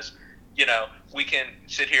question, because we can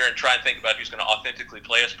sit here and try and think about who's going to authentically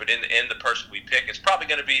play us, but in the end, the person we pick, it's probably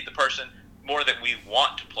going to be the person more that we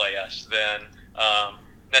want to play us than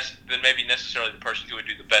maybe necessarily the person who would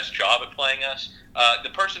do the best job at playing us. The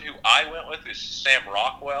person who I went with is Sam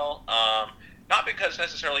Rockwell. Not because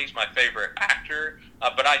necessarily he's my favorite actor,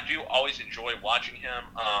 but I do always enjoy watching him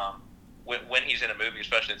when he's in a movie,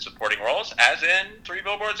 especially in supporting roles, as in 3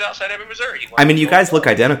 Billboards Outside Ebbing, Missouri. I mean, you guys look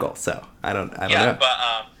identical, so I don't know. Yeah,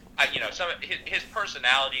 but some of his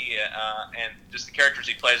personality and just the characters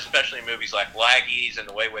he plays, especially in movies like Laggies and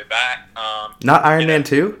The Way Back. Not Iron Man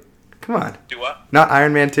 2? Come on. Do what? Not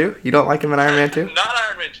Iron Man 2? You don't like him in Iron Man 2? Not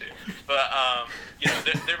Iron Man 2. But,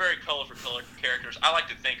 they're very colorful characters. I like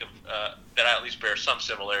to think of that I at least bear some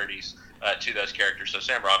similarities to those characters. So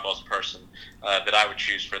Sam Rockwell's the person that I would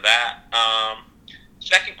choose for that.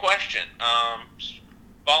 Second question,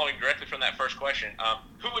 following directly from that first question,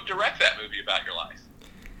 who would direct that movie about your life?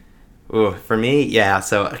 Ooh, for me, yeah.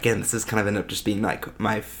 So again, this is kind of ended up just being like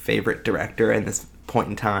my favorite director in this point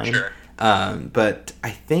in time. Sure. But I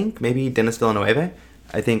think maybe Denis Villeneuve.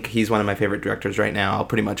 I think he's one of my favorite directors right now. I'll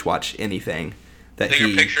pretty much watch anything that So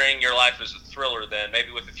you're picturing your life as a thriller then,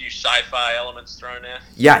 maybe with a few sci-fi elements thrown in?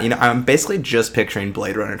 Yeah, I'm basically just picturing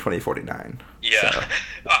Blade Runner 2049. Yeah. So.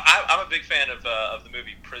 I'm a big fan of the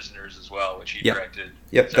movie Prisoners as well, which he directed.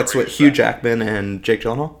 Yep, that's what Hugh Jackman and Jake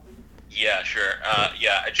Gyllenhaal? Yeah, sure.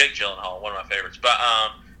 Jake Gyllenhaal, one of my favorites. But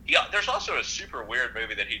there's also a super weird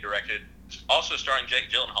movie that he directed, also starring Jake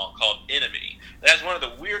Gyllenhaal, called Enemy. That has one of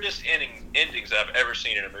the weirdest endings I've ever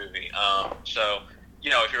seen in a movie. So,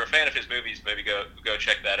 if you're a fan of his movies, maybe go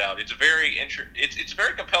check that out. It's a very it's a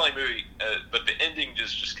very compelling movie, but the ending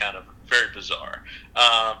is just kind of very bizarre.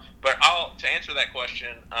 But to answer that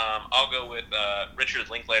question, I'll go with Richard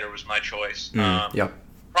Linklater was my choice. Yep.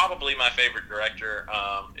 Probably my favorite director,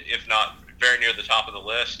 if not very near the top of the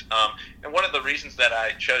list. And one of the reasons that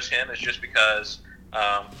I chose him is just because,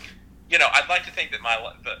 I'd like to think that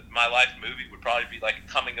my life movie would probably be like a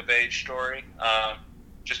coming of age story,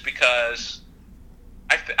 just because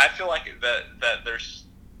I feel like that there's.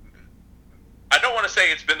 I don't want to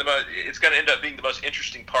say it's going to end up being the most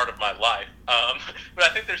interesting part of my life, but I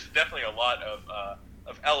think there's definitely a lot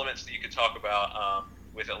of elements that you could talk about.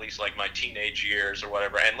 With at least like my teenage years or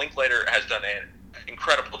whatever. And Linklater has done an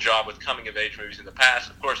incredible job with coming of age movies in the past.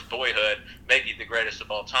 Of course, Boyhood may be the greatest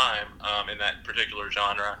of all time in that particular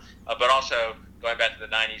genre, but also going back to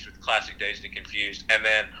the 90s with classic Dazed and Confused. And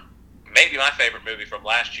then maybe my favorite movie from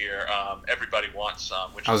last year, Everybody Wants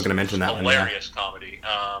Some, which is a hilarious comedy.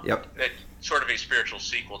 Yep. It's sort of a spiritual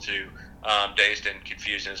sequel to Dazed and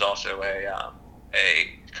Confused, and is also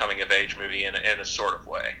a coming of age movie in a sort of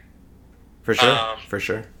way. For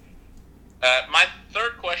sure. My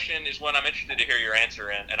third question is one I'm interested to hear your answer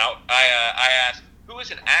in, and I ask, who is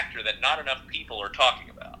an actor that not enough people are talking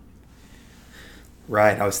about?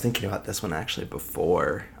 Right, I was thinking about this one actually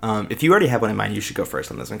before. If you already have one in mind, you should go first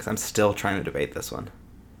on this one, because I'm still trying to debate this one.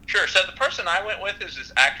 Sure, so the person I went with is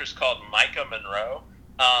this actress called Maika Monroe,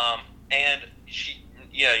 and she,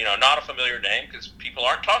 not a familiar name, because people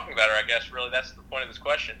aren't talking about her, I guess, really, that's the point of this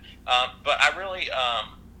question, but I really...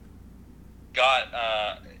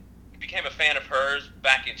 became a fan of hers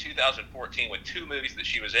back in 2014 with two movies that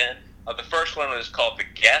she was in. The first one was called The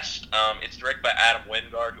Guest. It's directed by Adam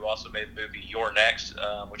Wingard, who also made the movie You're Next,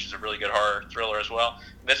 which is a really good horror thriller as well.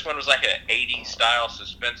 This one was like an 80s style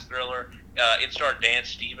suspense thriller. It starred Dan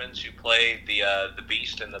Stevens, who played the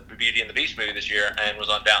Beast in the Beauty and the Beast movie this year, and was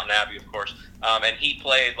on Downton Abbey, of course. And he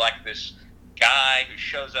played like this guy who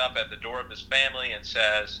shows up at the door of his family and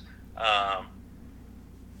says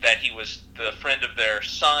that he was the friend of their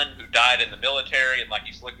son who died in the military, and like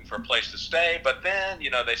he's looking for a place to stay. But then,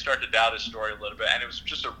 they start to doubt his story a little bit, and it was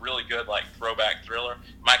just a really good like throwback thriller.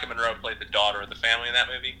 Maika Monroe played the daughter of the family in that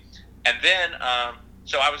movie, and then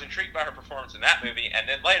so I was intrigued by her performance in that movie. And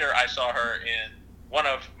then later I saw her in one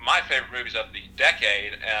of my favorite movies of the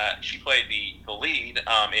decade. She played the lead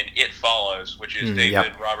in It Follows, which is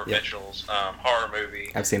David Robert Mitchell's horror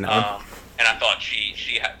movie. I've seen that one. And I thought she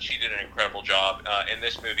did an incredible job in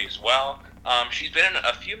this movie as well. She's been in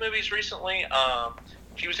a few movies recently.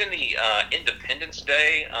 She was in the Independence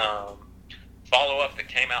Day follow-up that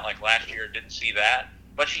came out like last year. Didn't see that.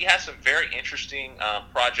 But she has some very interesting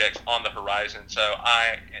projects on the horizon. So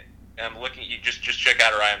I am looking. You just check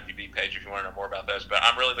out her IMDb page if you want to know more about those. But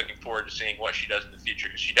I'm really looking forward to seeing what she does in the future,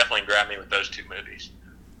 because she definitely grabbed me with those two movies.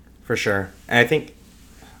 For sure. And I think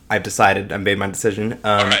I've decided. I've made my decision.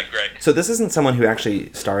 All right, great. So this isn't someone who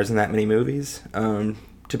actually stars in that many movies,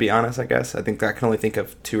 to be honest, I guess. I think I can only think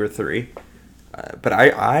of 2 or 3. But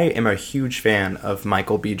I am a huge fan of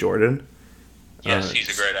Michael B. Jordan. Yes, he's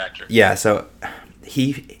a great actor. Yeah, so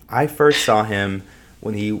I first saw him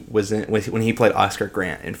when he played Oscar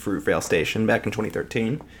Grant in Fruitvale Station back in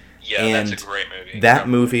 2013. Yeah, and that's a great movie. That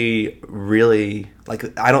movie really,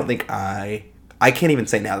 like, I don't think I can't even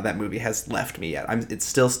say now that movie has left me yet. It's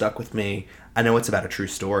still stuck with me. I know it's about a true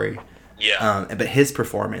story. Yeah. But his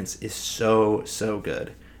performance is so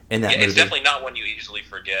good. in that Yeah, movie. it's definitely not one you easily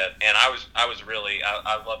forget. And I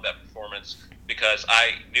love that performance because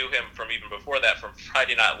I knew him from even before that from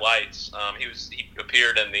Friday Night Lights. He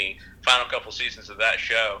appeared in the final couple seasons of that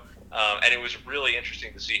show, and it was really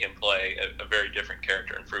interesting to see him play a very different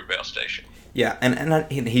character in Fruitvale Station. Yeah,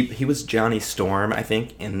 and he was Johnny Storm, I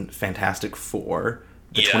think, in Fantastic Four,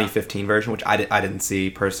 the 2015 version, which I didn't see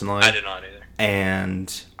personally. I did not either.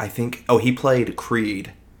 And I think he played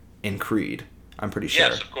Creed in Creed. I'm pretty sure.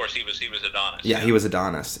 Yes, of course, he was Adonis. Yeah, he was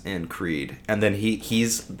Adonis in Creed, and then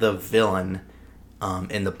he's the villain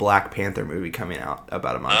in the Black Panther movie coming out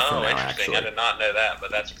about a month from now. Interesting. Actually, I did not know that,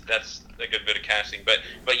 but that's a good bit of casting.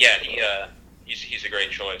 But yeah, he's a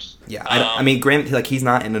great choice. Yeah, I mean, granted, like he's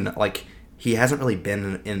not in he hasn't really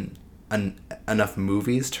been in enough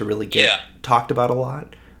movies to really get talked about a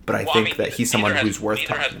lot. But I think that he's someone who's worth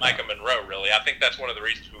talking about. Neither has Micah Monroe, really. I think that's one of the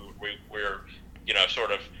reasons we're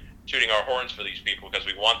sort of tooting our horns for these people because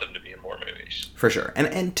we want them to be in more movies. For sure.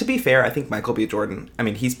 And to be fair, I think Michael B. Jordan, I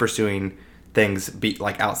mean, he's pursuing things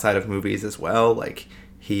like outside of movies as well. Like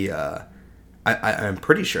I'm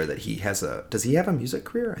pretty sure that he has does he have a music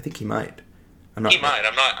career? I think he might. He might.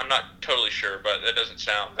 I'm not totally sure, but that doesn't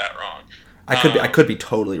sound that wrong. I could be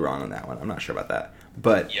totally wrong on that one. I'm not sure about that.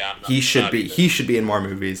 But he should be in more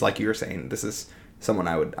movies, like you were saying. This is someone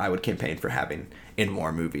I would campaign for having in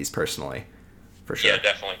more movies personally, for sure. Yeah,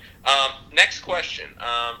 definitely. Next question.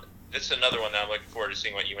 This is another one that I'm looking forward to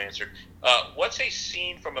seeing what you answered. What's a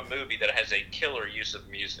scene from a movie that has a killer use of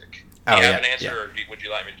music? Do you have an answer, or would you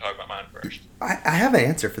like me to talk about mine first? I have an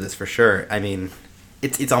answer for this for sure. I mean,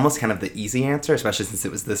 it's almost kind of the easy answer, especially since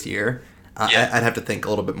it was this year. I'd have to think a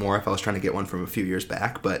little bit more if I was trying to get one from a few years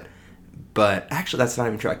back, but actually that's not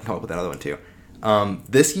even true. I can come up with another one too.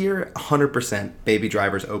 This year, 100% Baby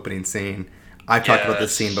Driver's opening scene. I've talked about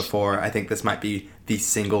this scene before. I think this might be the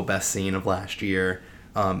single best scene of last year.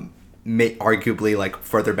 Arguably like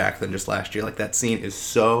further back than just last year. Like that scene is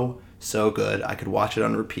so good. I could watch it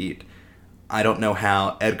on repeat. I don't know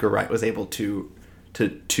how Edgar Wright was able to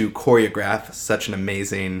choreograph such an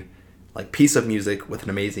amazing like piece of music with an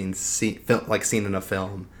amazing scene in a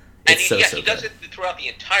film. It's he does it throughout the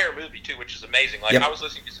entire movie too, which is amazing. Like I was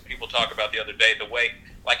listening to some people talk about the other day the way,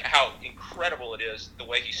 like how incredible it is the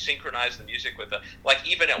way he synchronized the music with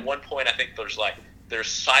even at one point I think there's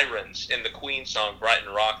sirens in the Queen song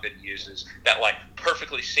Brighton Rock that he uses that like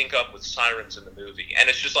perfectly sync up with sirens in the movie, and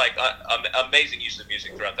it's just like amazing use of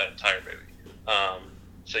music throughout that entire movie.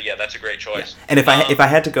 So yeah, that's a great choice. Yeah. And if I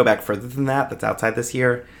had to go back further than that's outside this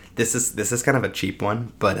year, this is kind of a cheap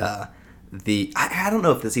one, but I don't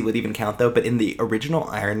know if this would even count though, but in the original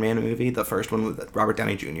Iron Man movie, the first one with Robert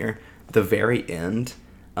Downey Jr., the very end,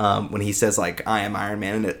 when he says like "I am Iron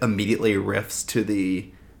Man" and it immediately riffs to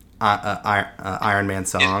the Iron Man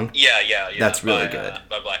song. Yeah. That's really good.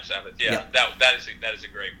 By Black Sabbath. Yeah. That is a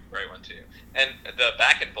great one too. And the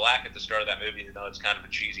Back in Black at the start of that movie, even though it's kind of a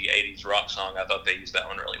cheesy '80s rock song, I thought they used that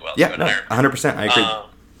one really well. Yeah, 100%. I agree.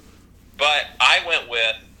 But I went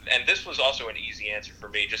with, and this was also an easy answer for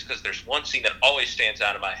me, just because there's one scene that always stands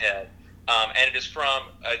out in my head, and it is from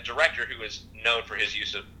a director who is known for his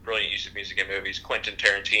brilliant use of music in movies, Quentin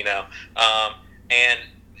Tarantino, and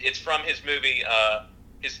it's from his movie,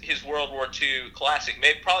 his World War II classic,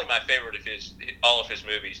 probably my favorite of all of his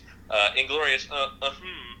movies, Inglourious,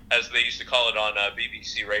 as they used to call it on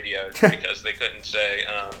BBC Radio, because they couldn't say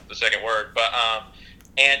the second word,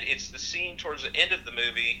 and it's the scene towards the end of the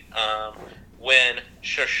movie when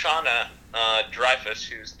Shoshana Dreyfus,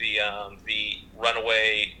 who's the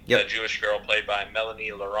runaway Jewish girl played by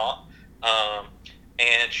Melanie Laurent,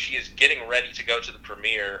 and she is getting ready to go to the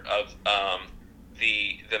premiere of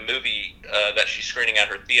the movie that she's screening at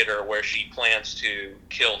her theater, where she plans to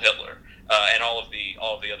kill Hitler and all of the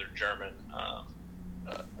other German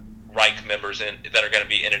Reich members that are going to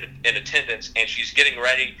be in attendance, and she's getting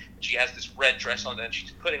ready. She has this red dress on, and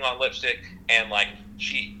she's putting on lipstick, and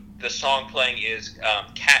the song playing is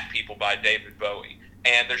 "Cat People" by David Bowie,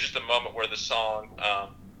 and there's just a moment where the song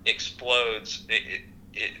explodes.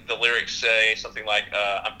 The lyrics say something like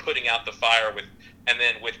 "I'm putting out the fire with," and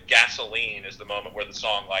then with gasoline is the moment where the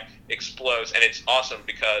song explodes, and it's awesome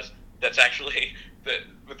because that's actually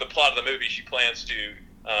with the plot of the movie. She plans to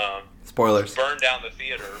spoilers burn down the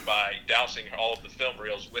theater by dousing all of the film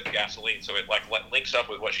reels with gasoline, so it links up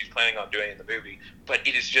with what she's planning on doing in the movie. But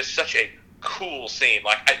it is just such a cool scene.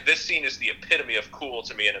 This scene is the epitome of cool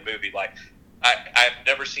to me in a movie. I've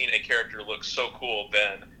never seen a character look so cool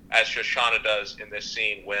than as Shoshana does in this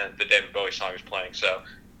scene when the David Bowie song is playing. So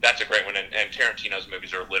that's a great one, and Tarantino's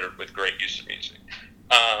movies are littered with great use of music.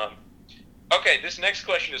 Okay, this next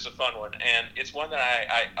question is a fun one, and it's one that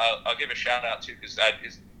I'll give a shout out to because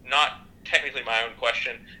not technically my own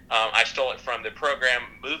question. I stole it from the program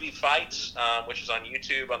Movie Fights, which is on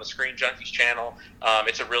YouTube on the Screen Junkies channel.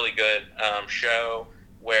 It's a really good show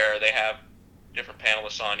where they have different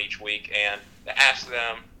panelists on each week, and they ask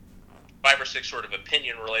them 5 or 6 sort of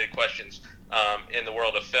opinion-related questions in the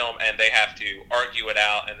world of film, and they have to argue it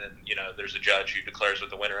out, and then, there's a judge who declares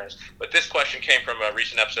what the winner is. But this question came from a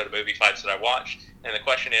recent episode of Movie Fights that I watched, and the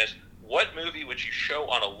question is, what movie would you show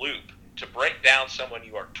on a loop to break down someone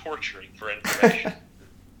you are torturing for information?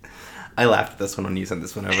 I laughed at this one when you sent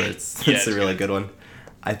this one over. It's a really good one.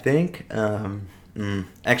 I think,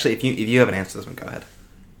 actually, if you have an answer to this one, go ahead.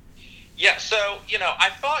 Yeah, so, I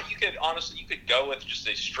thought you could go with just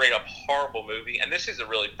a straight-up horrible movie, and this is a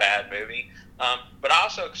really bad movie, but I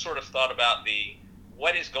also sort of thought about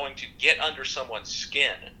what is going to get under someone's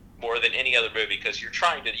skin more than any other movie, because you're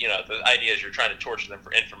trying to, the idea is you're trying to torture them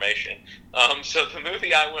for information. So the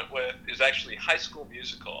movie I went with is actually High School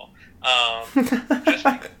Musical.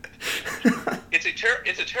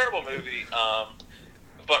 It's a terrible movie,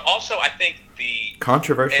 but also I think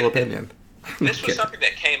controversial opinion. This was something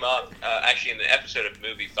that came up actually in the episode of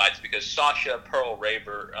Movie Fights, because Sasha Pearl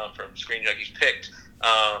Raber from Screen Junkies picked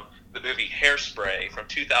the movie Hairspray from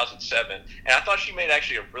 2007, and I thought she made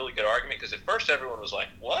actually a really good argument, because at first everyone was like,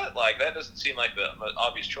 what? Like, that doesn't seem like the most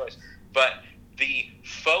obvious choice. But the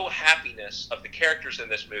faux happiness of the characters in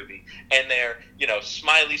this movie, and their,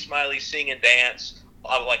 smiley, sing and dance,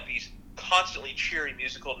 like these constantly cheery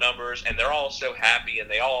musical numbers, and they're all so happy, and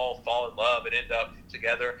they all fall in love and end up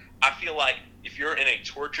together. I feel like if you're in a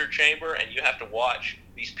torture chamber and you have to watch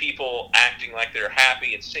these people acting like they're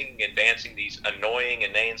happy and singing and dancing these annoying,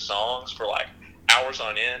 inane songs for like hours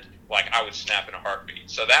on end, like I would snap in a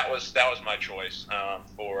heartbeat. So that was my choice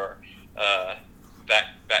for that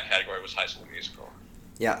category was High School Musical.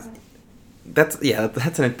 Yeah. That's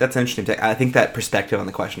an interesting take. I think that perspective on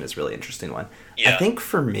the question is a really interesting one. Yeah. I think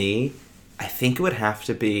for me, it would have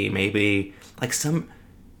to be maybe like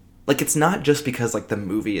it's not just because like the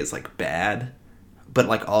movie is like bad, but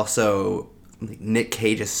like also Nick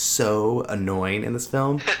Cage is so annoying in this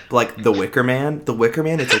film. Like The Wicker Man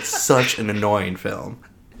is like such an annoying film.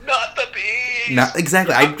 Not the beast. Not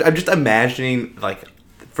exactly. I'm just imagining like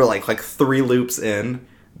for like 3 loops in,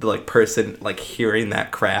 the like person like hearing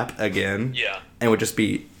that crap again, and would just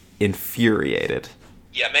be infuriated.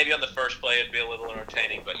 Yeah, maybe on the first play it'd be a little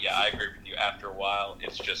entertaining, but yeah, I agree with you. After a while,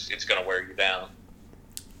 it's gonna wear you down.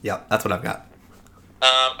 Yeah, that's what I've got.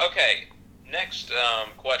 Okay, next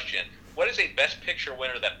question. What is a Best Picture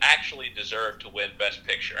winner that actually deserved to win Best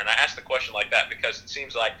Picture? And I ask the question like that because it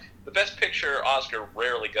seems like the Best Picture Oscar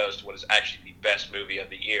rarely goes to what is actually the best movie of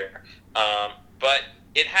the year. But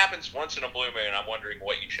it happens once in a blue moon, and I'm wondering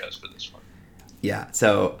what you chose for this one. Yeah,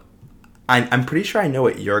 so I'm pretty sure I know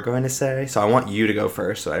what you're going to say, so I want you to go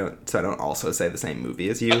first, so I don't also say the same movie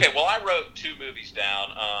as you. Okay, well, I wrote 2 movies down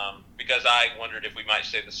because I wondered if we might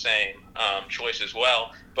say the same choice as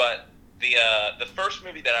well. But the first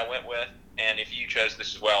movie that I went with, and if you chose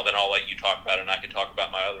this as well, then I'll let you talk about it, and I can talk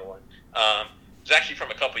about my other one. It was actually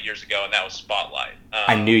from a couple years ago, and that was Spotlight.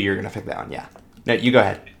 I knew you were going to pick that one. Yeah. No, you go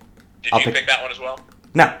ahead. Did you pick that one as well?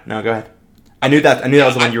 No, go ahead. I knew that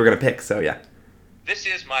was the one you were going to pick, so yeah. This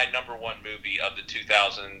is my number 1 movie of the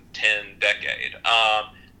 2010 decade.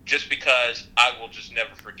 Just because I will just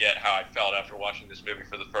never forget how I felt after watching this movie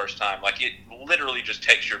for the first time. Like, it literally just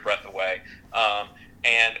takes your breath away.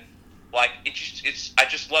 And like, I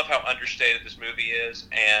just love how understated this movie is,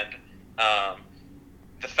 and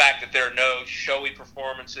the fact that there are no showy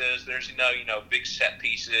performances, there's no big set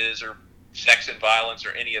pieces or sex and violence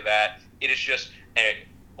or any of that. It is just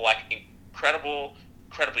incredibly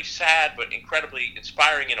sad, but incredibly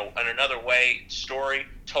inspiring in another way. Story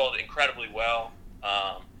told incredibly well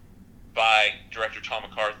by director Tom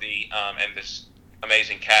McCarthy and this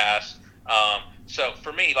amazing cast. So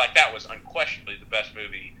for me, like, that was unquestionably the best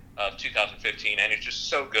movie of 2015, and it's just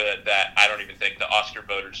so good that I don't even think the Oscar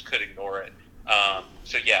voters could ignore it.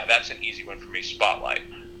 So yeah, that's an easy one for me. Spotlight.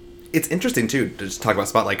 It's interesting too to just talk about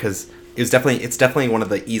Spotlight because it's definitely one of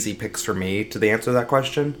the easy picks for me to the answer to that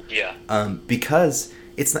question. Yeah. Because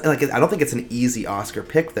it's not, like, I don't think it's an easy Oscar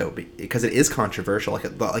pick though, because it is controversial.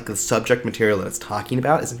 Like the subject material that it's talking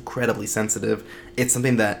about is incredibly sensitive. It's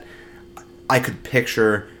something that I could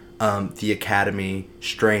picture the Academy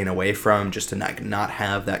straying away from, just to not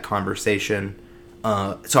have that conversation.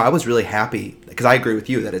 So I was really happy because I agree with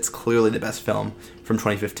you that it's clearly the best film from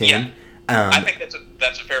 2015. Yeah. I think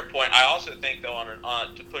that's a fair point. I also think, though,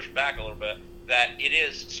 on to push back a little bit, that it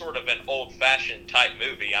is sort of an old-fashioned type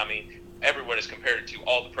movie. I mean, everyone is compared it to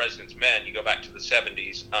All the President's Men. You go back to the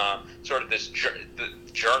 70s, sort of this the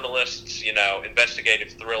journalists,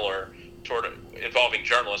 investigative thriller sort of involving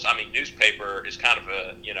journalists. I mean, newspaper is kind of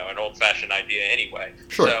an old-fashioned idea anyway.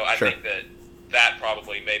 Sure, so I sure. think that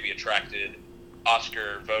probably maybe attracted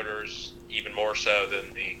Oscar voters even more so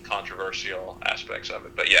than the controversial aspects of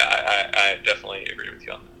it. But yeah, I definitely agree with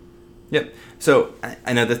you on that. Yep. So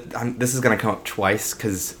I know that this is going to come up twice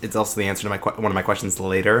because it's also the answer to one of my questions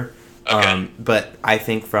later. Okay. But I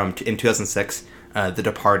think in 2006, The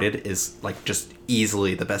Departed is like just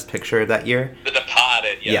easily the best picture of that year. The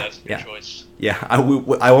Departed, Yeah, that's a good choice. Yeah, I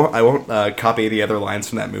won't copy any other lines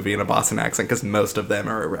from that movie in a Boston accent because most of them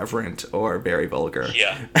are irreverent or very vulgar.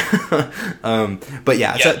 Yeah. But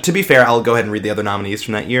yeah, Yeah. So to be fair, I'll go ahead and read the other nominees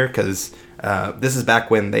from that year because this is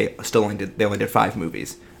back when they only did 5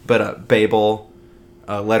 movies. But Babel,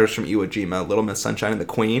 Letters from Iwo Jima, Little Miss Sunshine, and The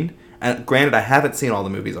Queen. And granted, I haven't seen all the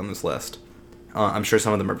movies on this list. I'm sure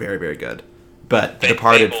some of them are very, very good. But The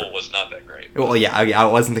Departed... Babel was not that great. Well, yeah, I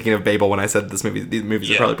wasn't thinking of Babel when I said these movies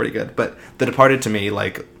are probably pretty good. But The Departed, to me,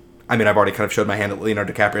 I've already kind of showed my hand that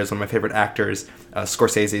Leonardo DiCaprio is one of my favorite actors.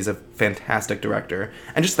 Scorsese is a fantastic director.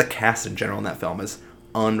 And just the cast in general in that film is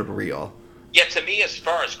unreal. Yeah, to me, as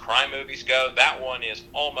far as crime movies go, that one is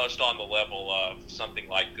almost on the level of something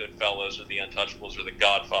like Goodfellas or The Untouchables or The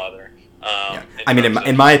Godfather. Yeah.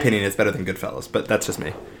 In my opinion, it's better than Goodfellas, but that's just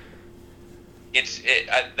me.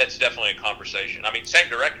 That's definitely a conversation. I mean, same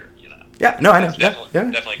director, Yeah, no, I know. It's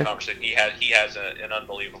definitely a conversation. He has an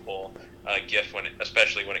unbelievable gift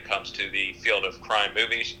especially when it comes to the field of crime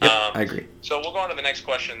movies. Yep, I agree. So we'll go on to the next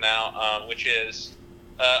question now, which is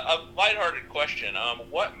a lighthearted question.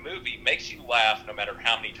 What movie makes you laugh no matter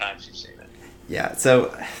how many times you've seen it? Yeah,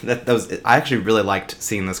 so I actually really liked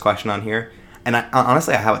seeing this question on here, and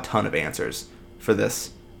honestly, I have a ton of answers for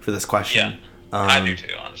this question. Yeah, I do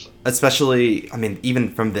too, honestly. Especially,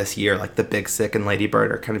 even from this year, like The Big Sick and Lady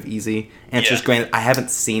Bird are kind of easy answers. Yeah. Granted, I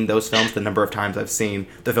haven't seen those films the number of times I've seen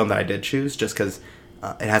the film that I did choose, just because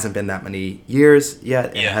it hasn't been that many years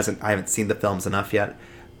yet, and I haven't seen the films enough yet.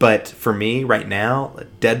 But for me, right now,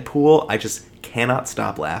 Deadpool, I just cannot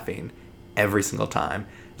stop laughing every single time.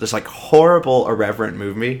 Just like horrible, irreverent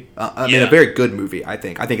movie. A very good movie, I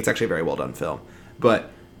think. I think it's actually a very well done film.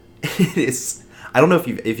 But it is... I don't know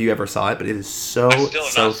if you ever saw it, but it is so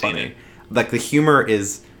funny. Like, the humor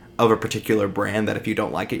is of a particular brand that if you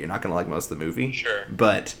don't like it, you're not going to like most of the movie. Sure.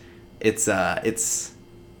 But it's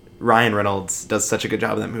Ryan Reynolds does such a good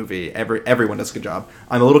job in that movie. Everyone does a good job.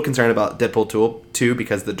 I'm a little concerned about Deadpool 2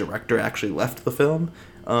 because the director actually left the film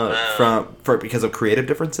because of creative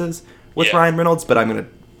differences with Ryan Reynolds, but I'm going to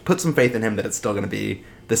put some faith in him that it's still going to be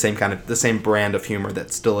the same brand of humor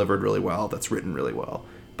that's delivered really well, that's written really well.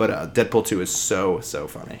 But Deadpool 2 is so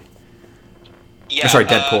funny. Yeah. Sorry,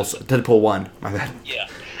 Deadpool 1. My bad. Yeah.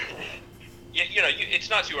 It's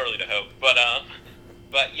not too early to hope, but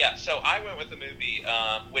yeah. So I went with the movie,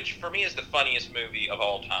 which for me is the funniest movie of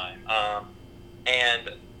all time.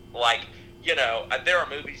 And there are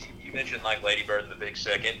movies you mentioned like Lady Bird and The Big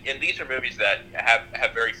Sick, and these are movies that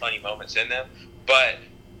have very funny moments in them. But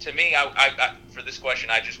to me, I for this question,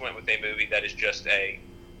 I just went with a movie that is just a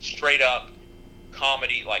straight up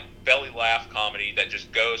comedy, like belly laugh comedy that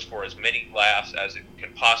just goes for as many laughs as it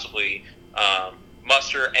can possibly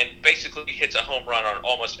muster, and basically hits a home run on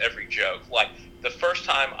almost every joke. Like, the first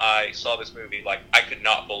time I saw this movie, I could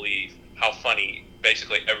not believe how funny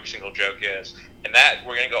basically every single joke is. And that,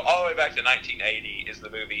 we're going to go all the way back to 1980, is the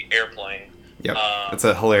movie Airplane. Yep, it's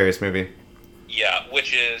a hilarious movie. Yeah,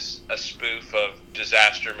 which is a spoof of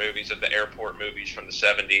disaster movies, of the airport movies from the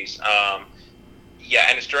 70s. Yeah,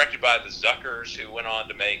 and it's directed by the Zuckers, who went on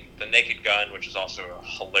to make The Naked Gun, which is also a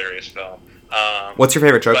hilarious film. What's your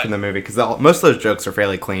favorite joke from the movie? Because most of those jokes are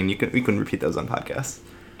fairly clean. You can repeat those on podcasts.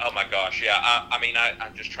 Oh my gosh, yeah.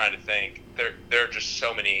 I'm just trying to think. There are just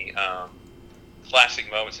so many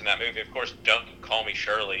classic moments in that movie. Of course, Don't Call Me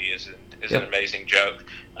Shirley is an amazing joke.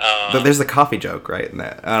 But there's the coffee joke, right? In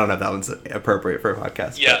that. I don't know if that one's appropriate for a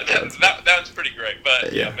podcast. Yeah, that one's pretty great,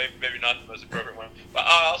 but maybe not the most appropriate one. But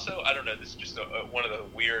also, I don't know, this is just one of the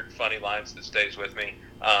weird, funny lines that stays with me,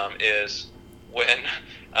 is when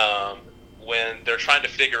they're trying to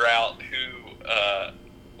figure out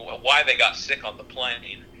why they got sick on the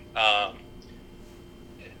plane.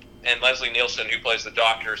 And Leslie Nielsen, who plays the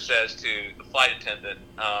doctor, says to the flight attendant,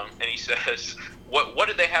 and he says, what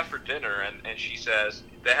did they have for dinner? And she says,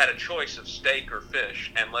 they had a choice of steak or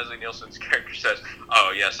fish. And Leslie Nielsen's character says,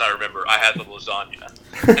 oh, yes, I remember. I had the lasagna.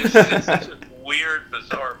 It's such a weird,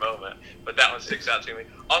 bizarre moment. But that one sticks out to me.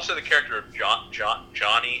 Also, the character of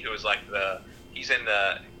Johnny, who is like he's in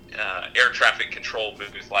the air traffic control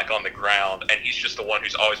booth, like on the ground, and he's just the one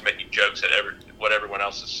who's always making jokes at what everyone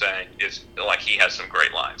else is saying. Is like he has some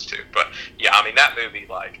great lines too. But yeah, I mean that movie,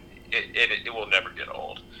 like it will never get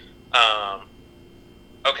old.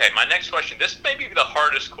 Okay, my next question. This may be the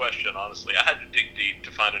hardest question, honestly. I had to dig deep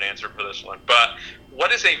to find an answer for this one. But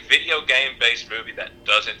what is a video game-based movie that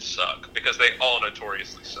doesn't suck? Because they all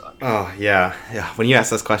notoriously suck. Oh, yeah. When you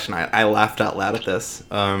asked this question, I laughed out loud at this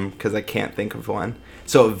because I can't think of one.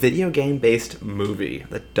 So, a video game-based movie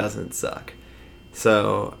that doesn't suck.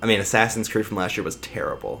 So, I mean, Assassin's Creed from last year was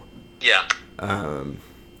terrible. Yeah.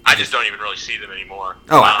 I just don't even really see them anymore.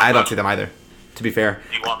 Oh, I don't see them either. To be fair,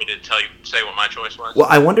 do you want me to say what my choice was? Well,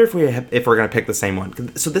 I wonder if we're gonna pick the same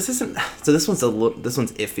one. So this isn't. So this one's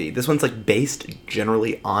iffy. This one's like based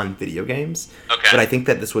generally on video games. Okay. But I think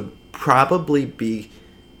that this would probably be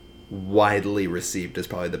widely received as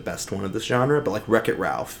probably the best one of this genre. But like Wreck-It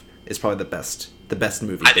Ralph is probably the best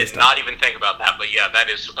movie. I did not even think about that, but yeah, that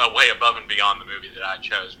is way above and beyond the movie that I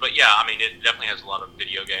chose. But yeah, I mean, it definitely has a lot of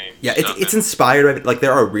video game. Yeah, it's inspired by, like,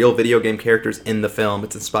 there are real video game characters in the film.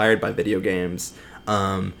 It's inspired by video games.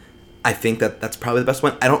 I think that's probably the best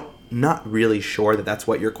one. Not really sure that that's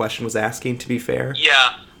what your question was asking, to be fair.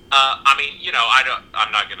 Yeah, I mean,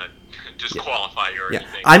 I'm not gonna disqualify you or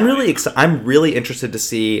anything. I'm really interested to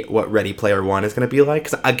see what Ready Player One is going to be like.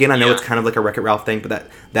 Because again, I know it's kind of like a Wreck-It Ralph thing, but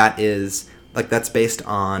that is. Like, that's based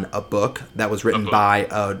on a book that was written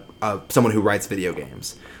by someone who writes video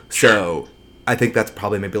games. So, I think that's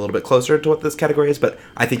probably maybe a little bit closer to what this category is, but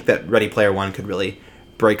I think that Ready Player One could really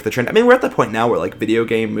break the trend. I mean, we're at the point now where, like, video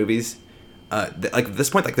game movies, like, at this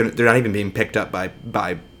point, like, they're not even being picked up by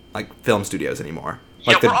like, film studios anymore.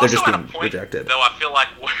 Like, yeah, they're just being at a point, rejected. Though, I feel like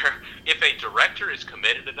where if a director is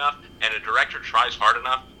committed enough and a director tries hard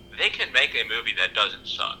enough, they can make a movie that doesn't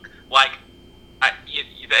suck. Like,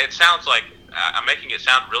 it sounds like I'm making it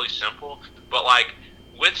sound really simple, but like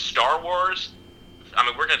with Star Wars, I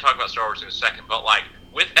mean, we're going to talk about Star Wars in a second, but like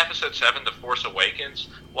with Episode 7, The Force Awakens,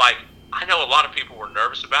 like I know a lot of people were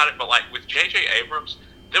nervous about it, but like with J.J. Abrams,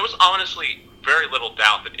 there was honestly very little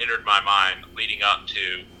doubt that entered my mind leading up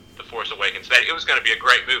to The Force Awakens that it was going to be a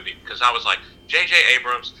great movie, because I was like, J.J.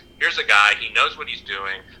 Abrams, here's a guy, he knows what he's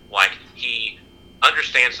doing, like he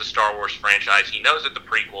understands the Star Wars franchise. He knows that the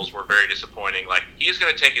prequels were very disappointing. Like, he's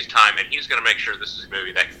going to take his time, and he's going to make sure this is a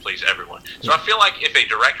movie that can please everyone. So I feel like if a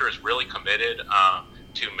director is really committed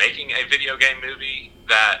to making a video game movie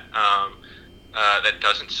that that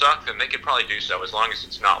doesn't suck, then they could probably do so, as long as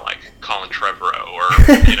it's not like Colin Trevorrow or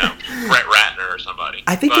Brett Ratner or somebody.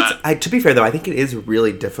 I think to be fair though, I think it is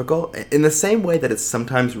really difficult in the same way that it's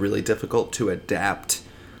sometimes really difficult to adapt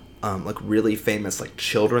like really famous like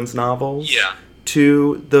children's novels. Yeah.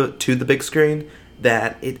 To the big screen,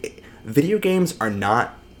 that video games are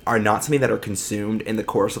not something that are consumed in the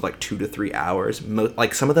course of like 2 to 3 hours.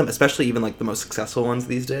 Like some of them, especially even like the most successful ones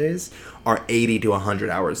these days, are 80 to 100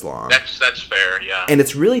 hours long. That's fair, yeah. And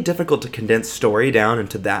it's really difficult to condense story down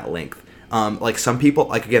into that length. Like some people,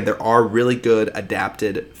 like again, there are really good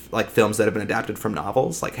adapted like films that have been adapted from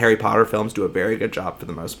novels. Like Harry Potter films do a very good job for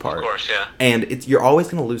the most part. Of course, yeah. And you're always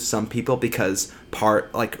going to lose some people because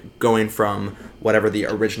going from whatever the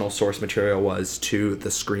original source material was to the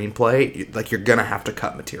screenplay, like you're gonna have to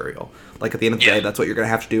cut material. Like at the end of the day, that's what you're gonna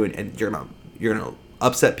have to do, and you're gonna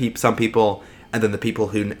upset some people, and then the people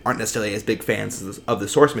who aren't necessarily as big fans of the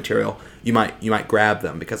source material, you might grab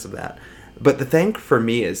them because of that. But the thing for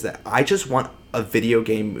me is that I just want a video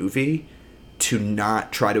game movie to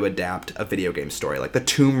not try to adapt a video game story. Like the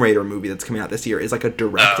Tomb Raider movie that's coming out this year is like a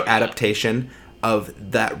direct adaptation of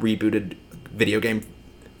that rebooted video game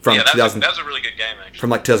from 2000. That was a really good game, actually. From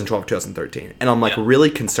like 2012 to 2013. And I'm like really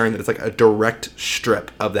concerned that it's like a direct strip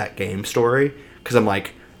of that game story, because I'm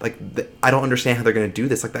like I don't understand how they're going to do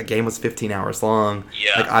this. Like that game was 15 hours long.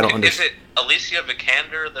 Yeah. Like I don't understand. Is it Alicia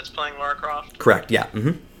Vikander that's playing Lara Croft? Correct. Yeah.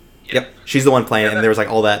 Mm-hmm. Yep. She's the one playing, and there was like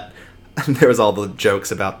all that. There was all the jokes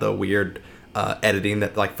about the weird editing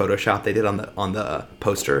that like Photoshop they did on the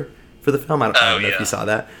poster for the film. I don't know if you saw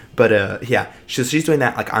that, but yeah, she's doing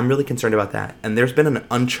that. Like I'm really concerned about that. And there's been an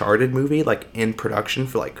Uncharted movie like in production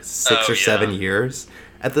for like 6 or 7 years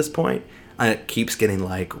at this point, and it keeps getting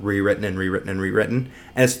like rewritten. And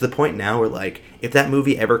it's to the point now where like if that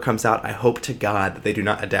movie ever comes out, I hope to God that they do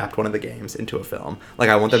not adapt one of the games into a film. Like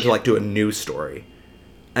I want them to like do a new story.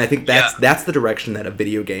 And I think that's the direction that a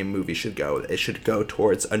video game movie should go. It should go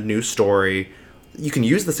towards a new story. You can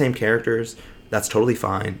use the same characters. That's totally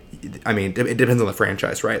fine. I mean, it depends on the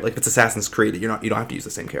franchise, right? Like if it's Assassin's Creed, you don't have to use the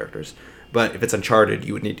same characters. But if it's Uncharted,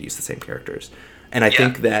 you would need to use the same characters. And I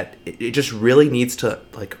think that it just really needs to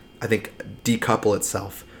decouple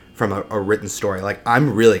itself from a written story. Like,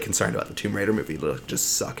 I'm really concerned about the Tomb Raider movie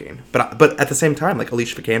just sucking. But at the same time, like,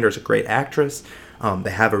 Alicia Vikander is a great actress.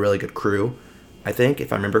 They have a really good crew, I think,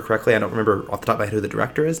 if I remember correctly. I don't remember off the top of my head who the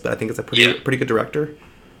director is, but I think it's a pretty good director.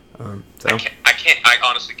 So I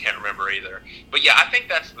honestly can't remember either. But yeah, I think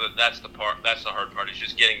that's the hard part, is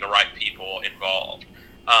just getting the right people involved.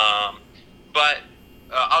 But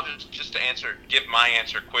I'll just to give my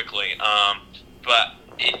answer quickly. But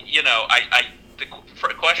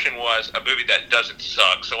the question was a movie that doesn't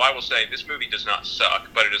suck. So I will say this movie does not suck,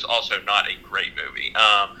 but it is also not a great movie.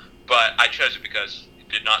 But I chose it because it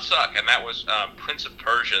did not suck, and that was Prince of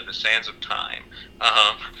Persia: The Sands of Time,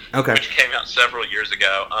 which came out several years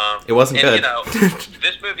ago. It wasn't good.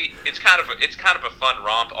 This movie, it's kind of a fun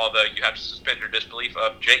romp, although you have to suspend your disbelief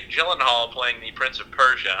of Jake Gyllenhaal playing the Prince of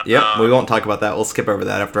Persia. Yep, we won't talk about that. We'll skip over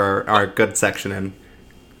that after our good section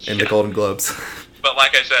in the Golden Globes. But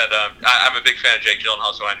like I said, I'm a big fan of Jake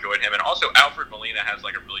Gyllenhaal, so I enjoyed him. And also, Alfred Molina has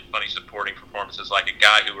like a really funny supporting performance as like a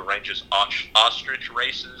guy who arranges ostrich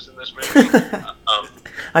races in this movie.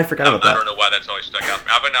 I forgot about that. I don't know why that's always stuck out to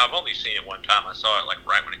me. I've only seen it one time. I saw it like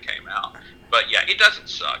right when it came out. But yeah, it doesn't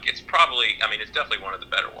suck. It's definitely one of the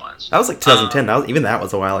better ones. That was like 2010. Even that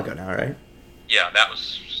was a while ago now, right? Yeah, that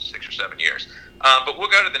was 6 or 7 years. But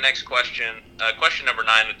we'll go to the next question. Question number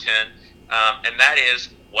 9 of 10, and that is,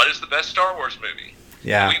 what is the best Star Wars movie?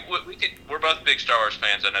 Yeah, we're both big Star Wars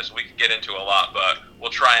fans, I know, so we could get into a lot, but we'll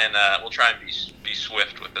try and be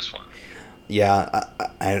swift with this one. Yeah,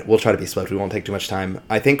 we'll try to be swift. We won't take too much time.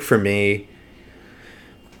 I think for me,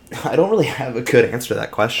 I don't really have a good answer to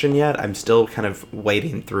that question yet. I'm still kind of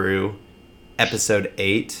wading through Episode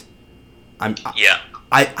 8.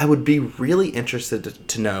 I would be really interested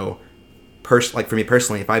to know, like for me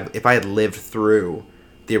personally, if I had lived through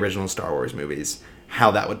the original Star Wars movies, how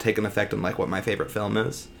that would take an effect on like what my favorite film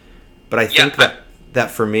is. But I think that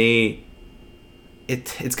for me,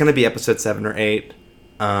 it's going to be Episode 7 or 8.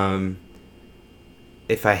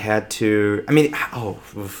 If I had to,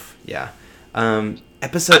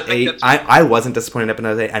 Episode 8. I wasn't disappointed in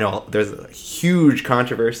Episode 8. I know there's a huge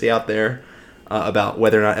controversy out there about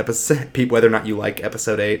whether or not you like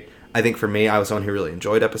Episode 8. I think for me, I was someone who really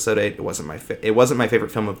enjoyed Episode 8. It wasn't my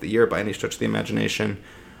favorite film of the year by any stretch of the imagination.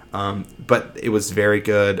 But it was very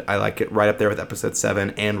good. I like it right up there with Episode 7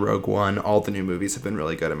 and Rogue One. All the new movies have been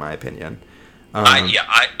really good in my opinion.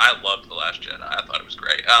 I loved The Last Jedi. I thought it was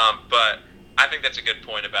great. But I think that's a good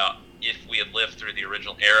point about if we had lived through the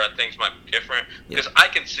original era, things might be different. Because I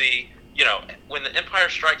can see, when The Empire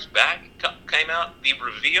Strikes Back came out, the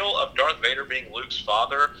reveal of Darth Vader being Luke's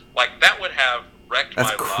father, like that would have wrecked my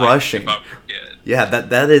crushing. life if I were a kid. Yeah,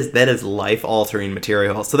 that is life altering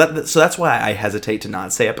material. So that's why I hesitate to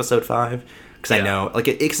not say Episode 5, because I know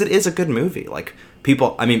because it is a good movie. Like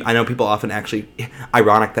people, I know people often actually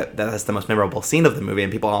ironic that that's the most memorable scene of the movie,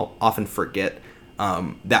 and people often forget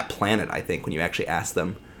that planet. I think when you actually ask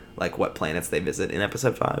them like what planets they visit in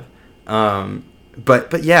Episode 5.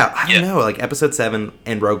 But yeah, I don't know. Like Episode 7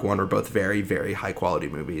 and Rogue One were both very, very high quality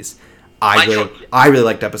movies. I really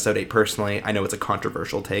liked Episode 8 personally. I know it's a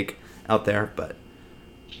controversial take out there, but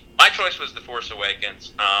my choice was The Force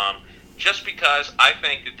Awakens. Just because I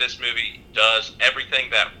think that this movie does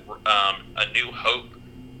everything that A New Hope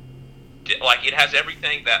did. Like it has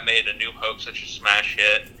everything that made A New Hope such a smash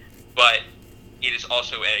hit, but it is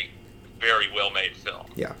also a very well made film.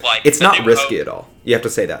 Yeah, like it's not risky at all. You have to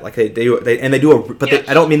say that. Like they do,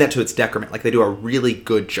 I don't mean that to its detriment. Like they do a really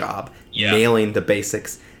good job nailing the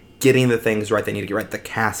basics, getting the things right they need to get right. The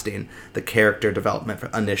casting, the character development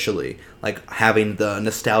initially, like having the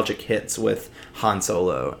nostalgic hits with Han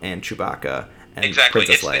Solo and Chewbacca and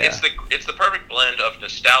Princess Leia. It's the perfect blend of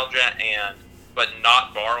nostalgia but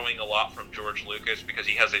not borrowing a lot from George Lucas, because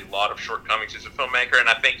he has a lot of shortcomings as a filmmaker. And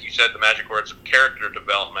I think you said the magic words of character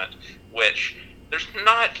development, which there's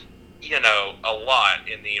not, a lot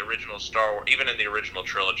in the original Star Wars, even in the original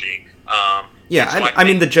trilogy.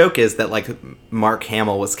 The joke is that like Mark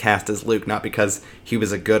Hamill was cast as Luke not because he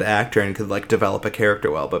was a good actor and could like develop a character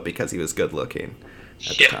well, but because he was good looking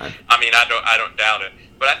at the time. I don't doubt it.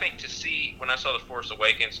 But I think when I saw The Force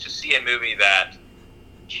Awakens, to see a movie that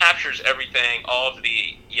captures everything, all of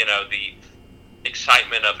the the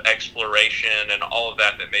excitement of exploration and all of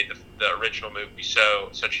that made the original movie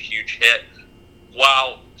such a huge hit,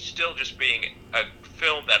 while still just being a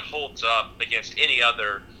film that holds up against any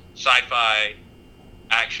other sci-fi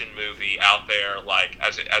action movie out there, like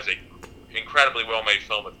as a incredibly well made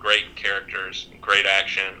film with great characters and great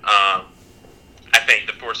action. I think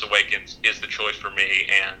The Force Awakens is the choice for me,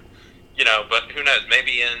 and but who knows,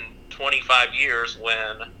 maybe in 25 years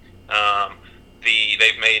when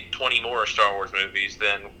they've made 20 more Star Wars movies,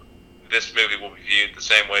 then this movie will be viewed the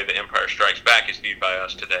same way The Empire Strikes Back is viewed by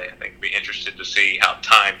us today. I think we'll be interested to see how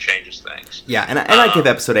time changes things. Yeah, and I give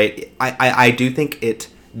Episode 8. I do think it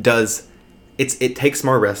does. It takes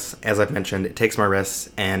more risks, as I've mentioned. It takes more risks,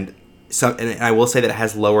 and I will say that it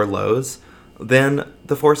has lower lows than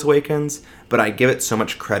The Force Awakens, but I give it so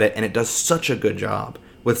much credit, and it does such a good job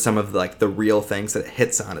with some of the real things that it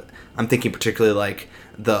hits on it. I'm thinking particularly like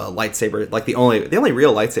the lightsaber, like the only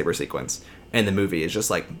real lightsaber sequence in the movie is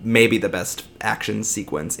just maybe the best action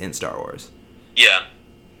sequence in Star Wars. Yeah.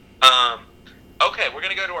 Okay, we're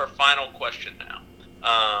gonna go to our final question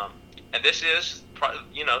now, and this is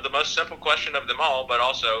the most simple question of them all, but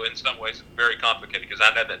also in some ways very complicated because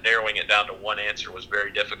I know that narrowing it down to one answer was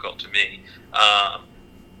very difficult to me.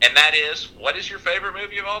 And that is, what is your favorite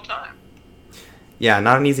movie of all time? Yeah,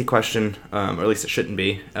 not an easy question, or at least it shouldn't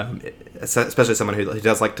be, especially someone who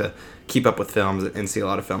does like to keep up with films and see a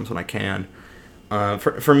lot of films when I can.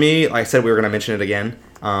 For me, like I said, we were going to mention it again,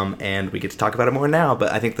 and we get to talk about it more now,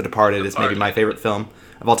 but I think The Departed is maybe my favorite film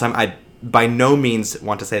of all time. I by no means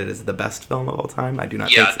want to say that it's the best film of all time. I do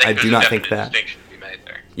not think that. Distinction to be made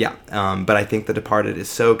there. Yeah, but I think The Departed is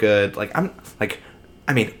so good.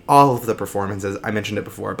 All of the performances, I mentioned it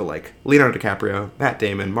before, but Leonardo DiCaprio, Matt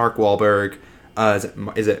Damon, Mark Wahlberg,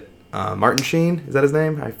 is it Martin Sheen? Is that his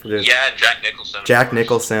name? I forget. Yeah, Jack Nicholson. Jack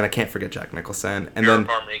Nicholson. I can't forget Jack Nicholson. And Vera then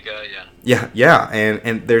Farmiga, yeah. Yeah,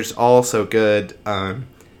 and there's also good.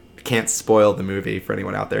 Can't spoil the movie for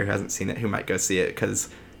anyone out there who hasn't seen it, who might go see it, because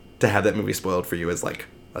to have that movie spoiled for you is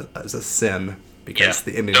a sin, because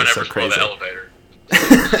the ending is so crazy. Don't ever spoil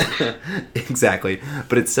the elevator. Exactly,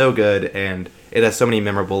 but it's so good, and it has so many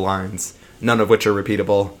memorable lines, none of which are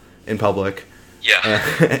repeatable in public. Yeah.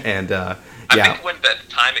 I think when the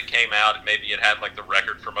time it came out, maybe it had the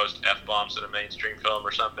record for most F-bombs in a mainstream film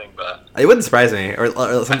or something, but it wouldn't surprise me. I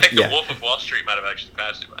think The Wolf of Wall Street might have actually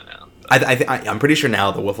passed it by now. I'm pretty sure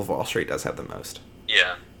now The Wolf of Wall Street does have the most.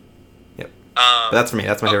 Yeah. Yep. But that's for me.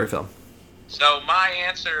 That's my favorite film. So my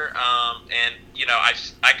answer,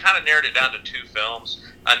 I kind of narrowed it down to two films.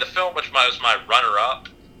 And the film which was my runner-up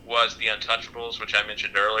was The Untouchables, which I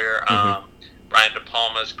mentioned earlier. Mm-hmm. Brian De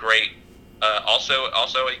Palma's great, also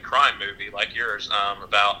a crime movie like yours,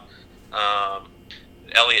 about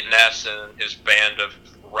Elliot Ness and his band of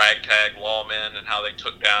ragtag lawmen and how they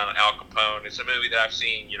took down Al Capone. It's a movie that I've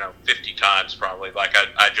seen, 50 times probably.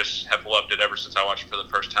 I just have loved it ever since I watched it for the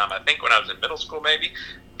first time. I think when I was in middle school maybe.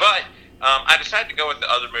 But I decided to go with the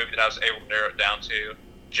other movie that I was able to narrow it down to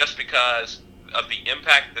just because of the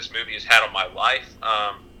impact this movie has had on my life.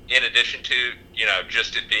 In addition to,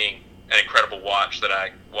 just it being an incredible watch that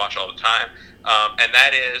I watch all the time. And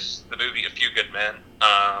that is the movie A Few Good Men.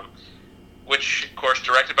 Which, of course,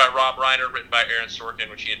 directed by Rob Reiner, written by Aaron Sorkin,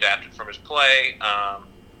 which he adapted from his play. I'm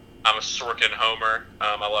a Sorkin homer.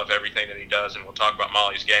 I love everything that he does, and we'll talk about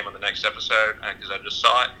Molly's Game on the next episode because I just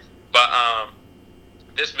saw it. But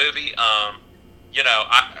this movie, I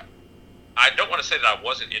don't want to say that I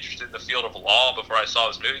wasn't interested in the field of law before I saw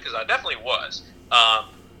this movie, because I definitely was.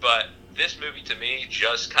 But this movie, to me,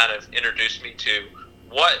 just kind of introduced me to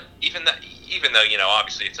what, even though,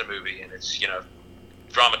 obviously it's a movie and it's,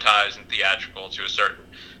 dramatized and theatrical to a certain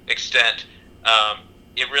extent,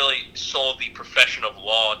 it really sold the profession of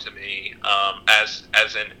law to me as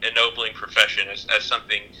an ennobling profession, as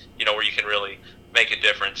something where you can really make a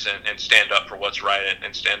difference and stand up for what's right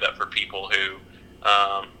and stand up for people who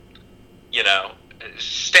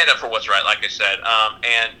stand up for what's right, like I said.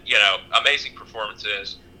 And amazing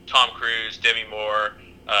performances: Tom Cruise, Demi Moore,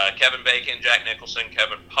 Kevin Bacon, Jack Nicholson,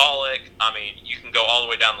 Kevin Pollak. I mean, you can go all the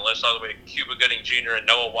way down the list, all the way to Cuba Gooding Jr. and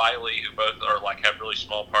Noah Wyle, who both are have really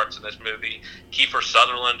small parts in this movie. Kiefer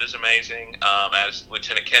Sutherland is amazing as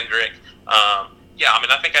Lieutenant Kendrick.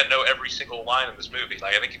 I think I know every single line in this movie.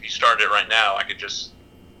 I think if you started it right now, I could just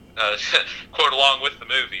quote along with the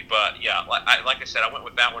movie. But like I said, I went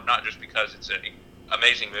with that one not just because it's an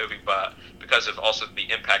amazing movie, but because of also the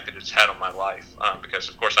impact that it's had on my life. Because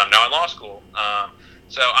of course I'm now in law school.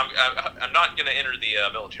 So I'm not going to enter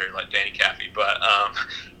the military like Danny Caffey, but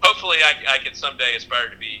hopefully I can someday aspire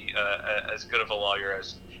to be as good of a lawyer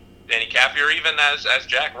as Danny Caffey, or even as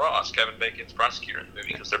Jack Ross, Kevin Bacon's prosecutor in the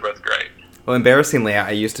movie, because they're both great. Well, embarrassingly,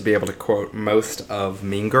 I used to be able to quote most of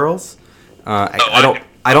Mean Girls. I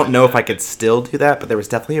don't know if I could still do that, but there was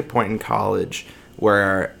definitely a point in college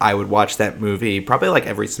where I would watch that movie probably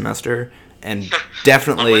every semester, and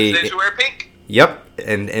definitely. On Wednesdays You Wear Pink. Yep,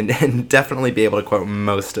 and definitely be able to quote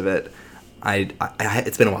most of it.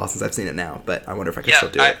 It's been a while since I've seen it now, but I wonder if I can still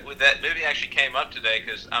do it. That movie actually came up today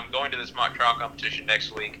because I'm going to this mock trial competition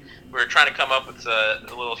next week. We were trying to come up with a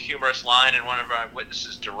little humorous line in one of our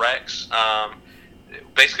witnesses' directs.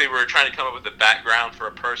 basically we were trying to come up with a background for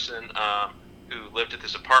a person who lived at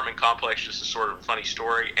this apartment complex, just a sort of funny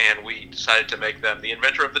story, and we decided to make them the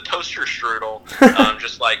inventor of the toaster strudel,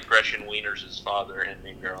 just like Gretchen Wiener's father in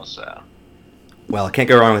Mean Girls. So. Well, I can't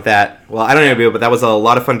go wrong with that. Well, I don't know, but that was a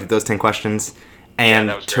lot of fun to do those 10 questions.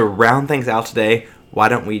 And to round things out today, why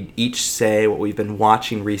don't we each say what we've been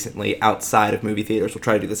watching recently outside of movie theaters? We'll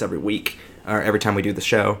try to do this every week, or every time we do the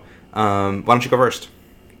show. Why don't you go first?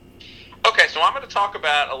 Okay, so I'm going to talk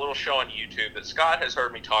about a little show on YouTube that Scott has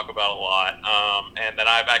heard me talk about a lot, and that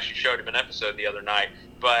I've actually showed him an episode the other night.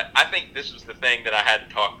 But I think this was the thing that I had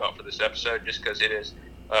to talk about for this episode, just because it has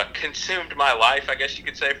consumed my life, I guess you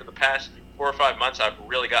could say, for the past 4 or 5 months. I've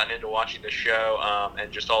really gotten into watching this show,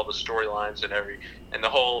 and just all the storylines and the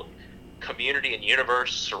whole community and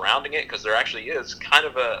universe surrounding it, because there actually is kind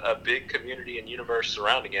of a big community and universe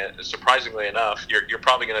surrounding it. Surprisingly enough, you're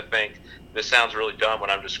probably going to think this sounds really dumb when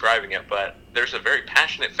I'm describing it, but there's a very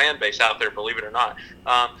passionate fan base out there, believe it or not.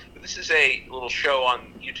 This is a little show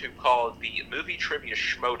on YouTube called the Movie Trivia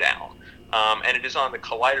Schmoedown, and it is on the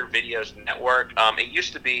Collider Videos network. It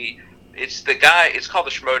used to be, it's called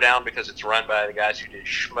the Schmoedown because it's run by the guys who did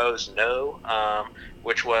Schmoes Know,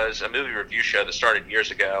 which was a movie review show that started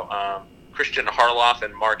years ago. Christian Harloff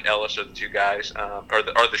and Mark Ellis are the two guys, are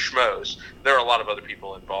the Schmoes. There are a lot of other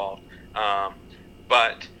people involved,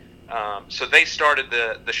 so they started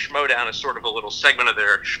the Schmoedown as sort of a little segment of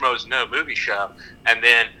their Schmoes Know movie show, and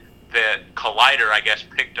then the Collider, I guess,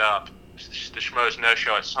 picked up the Schmoes Know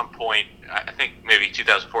show at some point, I think maybe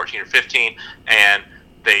 2014 or 15, and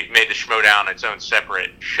they made the Schmoedown its own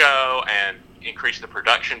separate show and increased the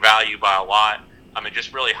production value by a lot. I mean,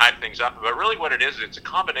 just really hype things up. But really what it is, it's a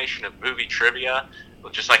combination of movie trivia,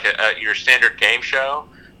 just like your standard game show,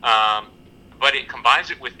 but it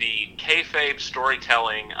combines it with the kayfabe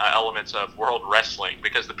storytelling elements of World Wrestling,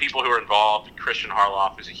 because the people who are involved, Christian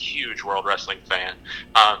Harloff is a huge World Wrestling fan.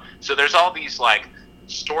 So there's all these, like,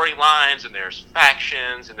 storylines, and there's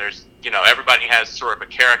factions, and there's, everybody has sort of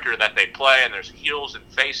a character that they play, and there's heels and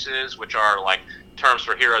faces, which are, like, terms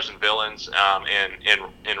for heroes and villains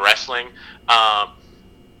in wrestling.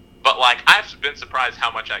 But, like, I've been surprised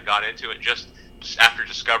how much I got into it just after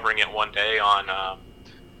discovering it one day on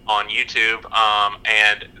YouTube,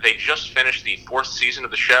 and they just finished the 4th season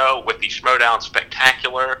of the show with the Schmoedown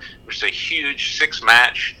Spectacular, which is a huge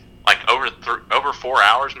 6-match, like over 4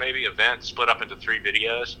 hours maybe, event split up into 3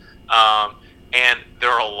 videos, and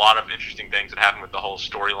there are a lot of interesting things that happen with the whole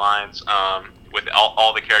storylines, with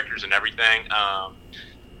all the characters and everything.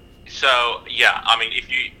 So yeah, I mean, if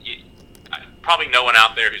you probably no one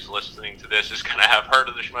out there who's listening to this is going to have heard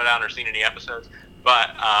of the Schmoedown or seen any episodes,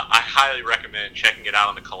 but I highly recommend checking it out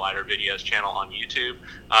on the Collider Videos channel on YouTube,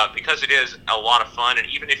 because it is a lot of fun. And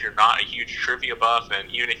even if you're not a huge trivia buff, and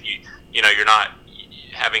even if you're not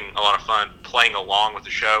having a lot of fun playing along with the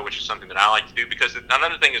show, which is something that I like to do, because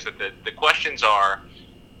another thing is that the questions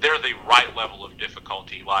they're the right level of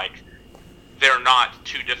difficulty. Like, they're not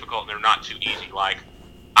too difficult and they're not too easy. Like,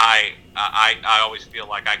 I always feel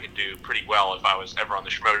like I could do pretty well if I was ever on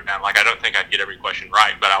the Schmoedown. Like, I don't think I'd get every question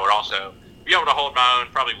right, but I would also be able to hold my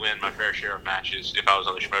own, probably win my fair share of matches if I was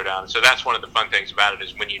on the Schmoedown. So that's one of the fun things about it,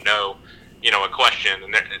 is when you know a question,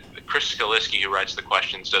 and Chris Skaliski, who writes the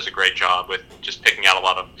questions, does a great job with just picking out a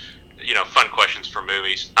lot of fun questions for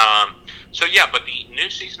movies. So yeah, but the new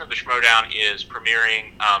season of the Schmoedown is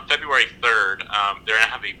premiering February 3rd. They're going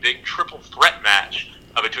to have a big triple threat match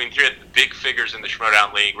between 3 of the big figures in the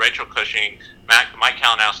Schmoedown League: Rachel Cushing, Mike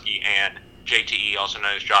Kalinowski, and JTE, also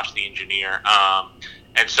known as Josh the Engineer.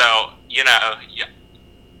 And so,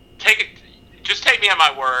 just take me at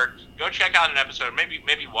my word. Go check out an episode.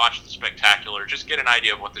 Maybe watch the Spectacular. Just get an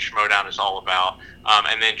idea of what the Schmoedown is all about,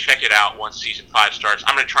 and then check it out once season 5 starts.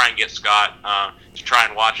 I'm going to try and get Scott to try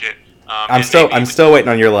and watch it. I'm still waiting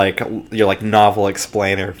on your novel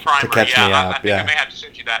explainer to catch me up. I think I may have to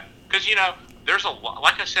send you that, because there's a lot,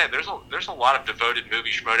 like I said, there's a lot of devoted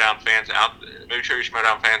movie Schmoedown fans movie trivia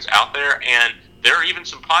Schmoedown fans out there, and there are even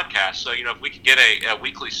some podcasts. So if we could get a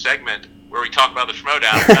weekly segment where we talk about the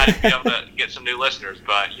Schmoedown, we might be able to get some new listeners.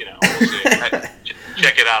 But we'll see.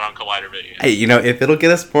 Check it out on Collider Video. Hey, if it'll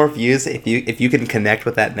get us more views, if you can connect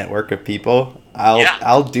with that network of people,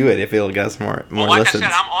 I'll do it if it'll get us more listens. I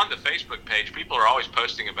said, I'm on the Facebook page. People are always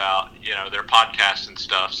posting about their podcasts and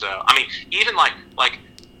stuff. So I mean, even like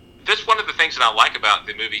that's one of the things that I like about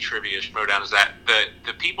the movie trivia Schmoedown, is that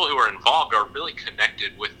the people who are involved are really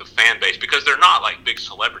connected with the fan base, because they're not like big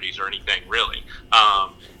celebrities or anything really.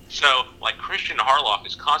 So like Christian Harloff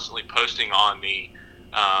is constantly posting on the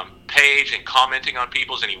page and commenting on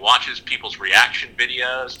people's, and he watches people's reaction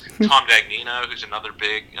videos. Tom Dagnino, who's another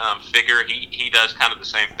big figure, he does kind of the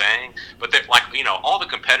same thing. But all the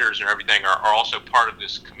competitors and everything are also part of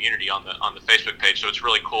this community on the Facebook page. So it's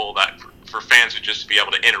really cool that for fans to just be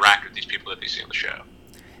able to interact with these people that they see on the show.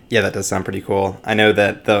 Yeah, that does sound pretty cool. I know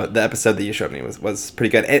that the episode that you showed me was pretty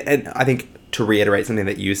good. And I think to reiterate something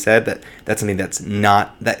that you said, that's something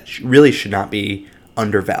that really should not be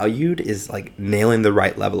undervalued, is like nailing the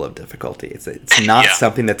right level of difficulty. It's not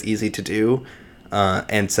something that's easy to do.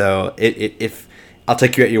 And so if I'll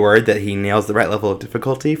take you at your word that he nails the right level of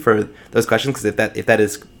difficulty for those questions, because if that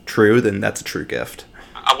is true, then that's a true gift.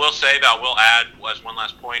 I will say that I will add as one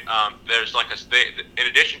last point. There's in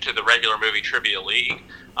addition to the regular movie trivia league,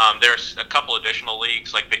 there's a couple additional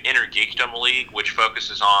leagues, like the Inner Geekdom League, which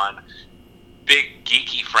focuses on big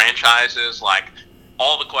geeky franchises. Like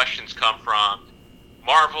all the questions come from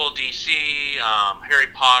Marvel, DC, Harry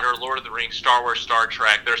Potter, Lord of the Rings, Star Wars, Star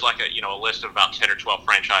Trek. There's a list of about 10 or 12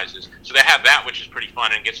 franchises. So they have that, which is pretty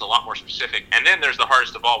fun and gets a lot more specific. And then there's the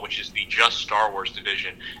hardest of all, which is the Just Star Wars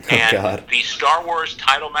division. And the Star Wars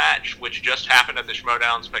title match, which just happened at the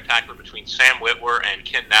Schmoedown Spectacular between Sam Witwer and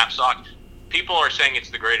Ken Knapsack, people are saying it's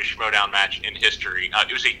the greatest Schmoedown match in history.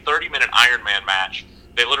 It was a 30-minute Iron Man match.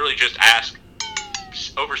 They literally just asked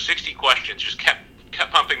over 60 questions, just kept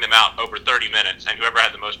pumping them out over 30 minutes, and whoever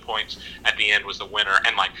had the most points at the end was the winner.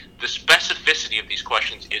 And the specificity of these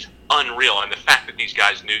questions is unreal, and the fact that these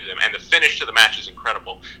guys knew them, and the finish to the match is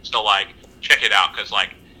incredible. So check it out, because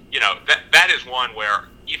that is one where,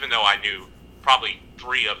 even though I knew probably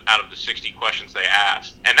 3 out of the 60 questions they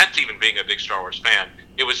asked, and that's even being a big Star Wars fan,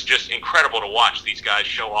 it was just incredible to watch these guys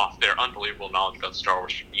show off their unbelievable knowledge about the Star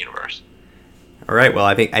Wars universe. All right. Well,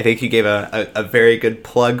 I think you gave a very good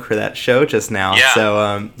plug for that show just now. Yeah.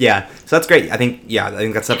 So that's great. I think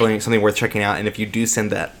that's definitely something worth checking out. And if you do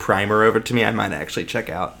send that primer over to me, I might actually check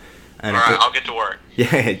out. And all right, I'll get to work.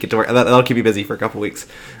 Yeah, get to work. That'll keep you busy for a couple weeks.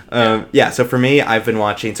 So for me, I've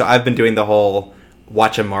been doing the whole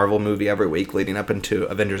watch a Marvel movie every week leading up into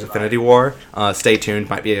Avengers Infinity War. Stay tuned.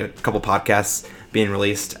 Might be a couple podcasts being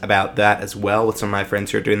released about that as well with some of my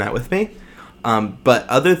friends who are doing that with me. But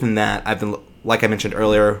other than that, I've been, like I mentioned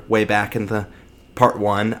earlier, way back in the part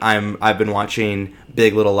 1, I've been watching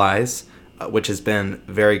Big Little Lies, which has been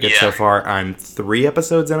very good so far. I'm 3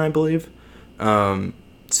 episodes in, I believe.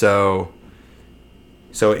 So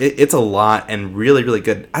it's a lot and really, really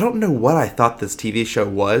good. I don't know what I thought this TV show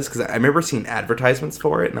was, because I remember seeing advertisements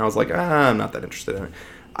for it, and I was like, I'm not that interested in it.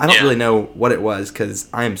 I don't really know what it was, because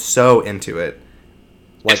I am so into it.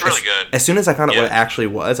 It's really good. As soon as I found out what it actually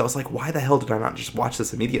was, I was like, why the hell did I not just watch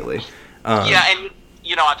this immediately?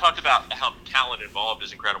 And I talked about how talent involved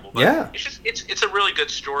is incredible, but it's a really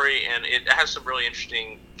good story, and it has some really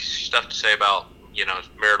interesting stuff to say about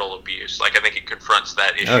marital abuse. I think it confronts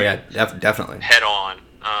that issue. Oh yeah, definitely head on.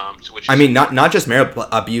 Not just marital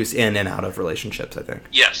abuse in and out of relationships, I think.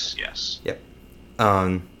 Yes. Yep.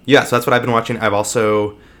 So that's what I've been watching. I'm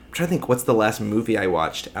trying to think, what's the last movie I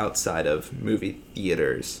watched outside of movie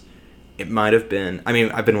theaters? It might have been,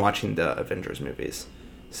 I've been watching the Avengers movies,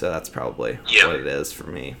 so that's probably what it is for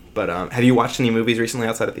me. But have you watched any movies recently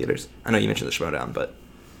outside of theaters? I know you mentioned the Schmoedown, but...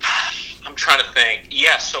 I'm trying to think.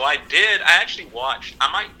 Yes, so I did. I actually watched,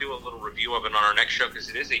 I might do a little review of it on our next show, because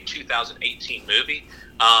it is a 2018 movie.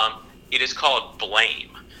 It is called Blame.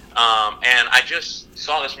 And I just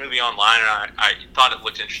saw this movie online, and I thought it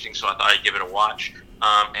looked interesting, so I thought I'd give it a watch.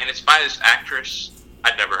 And it's by this actress,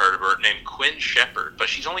 I'd never heard of her, named Quinn Shepard, but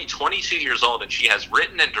she's only 22 years old, and she has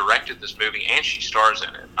written and directed this movie, and she stars in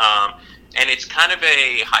it. And it's kind of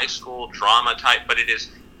a high school drama type, but it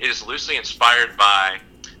is loosely inspired by,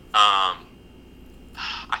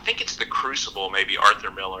 I think it's The Crucible, maybe Arthur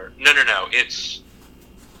Miller. No, it's,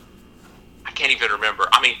 I can't even remember.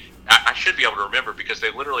 I should be able to remember, because they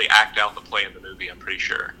literally act out the play in the movie, I'm pretty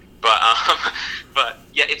sure. But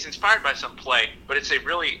yeah, it's inspired by some play, but it's a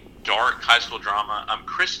really dark high school drama.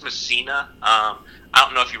 Chris Messina, I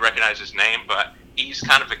don't know if you recognize his name, but he's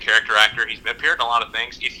kind of a character actor. He's appeared in a lot of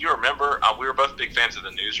things. If you remember, we were both big fans of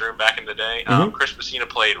The Newsroom back in the day. Chris Messina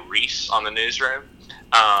played Reese on The Newsroom.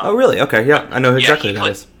 Oh, really? Okay, yeah, I know exactly who that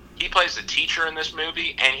is. He plays the teacher in this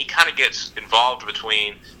movie, and he kind of gets involved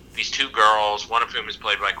between these 2 girls, one of whom is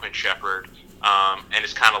played by Quinn Shepard, and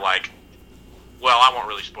it's kind of like, well, I won't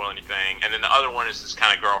really spoil anything. And then the other one is this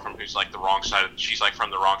kind of girl who's the wrong side of, she's from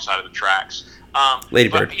the wrong side of the tracks. Lady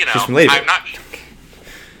Bird. She's from Lady Bird. I'm not.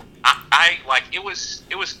 It was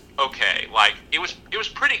okay. It was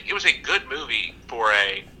pretty. It was a good movie for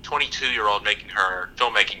a 22-year-old making her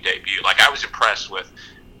filmmaking debut. I was impressed with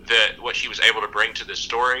what she was able to bring to this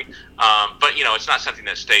story. But it's not something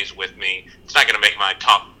that stays with me. It's not going to make my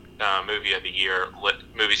top movies of the year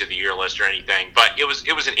list or anything. But it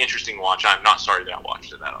was an interesting watch. I'm not sorry that I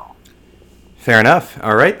watched it at all. Fair enough.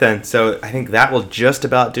 All right, then. So I think that will just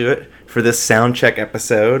about do it for this sound check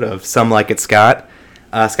episode of Some Like It Scott.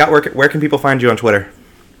 Scott, where can people find you on Twitter?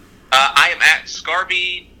 I am at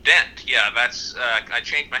Scarby Dent. Yeah, that's I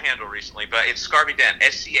changed my handle recently, but it's Scarby Dent.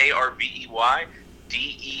 SCARVEYDENT.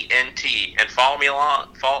 And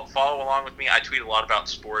follow along with me. I tweet a lot about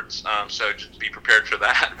sports, so just be prepared for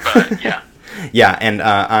that. But yeah. Yeah, and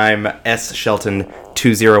I'm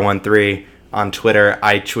SShelton2013 on Twitter.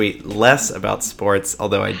 I tweet less about sports,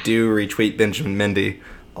 although I do retweet Benjamin Mendy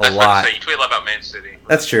a lot. You tweet a lot about Man City.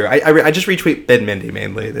 That's true. I just retweet Ben Mendy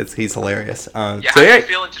mainly. He's hilarious. How are you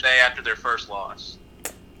feeling today after their first loss?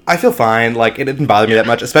 I feel fine. Like, it didn't bother me that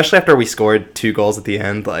much, especially after we scored 2 goals at the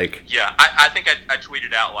end. Like, yeah, I think I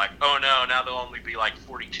tweeted out like, oh no, now they'll only be like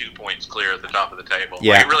 42 points clear at the top of the table.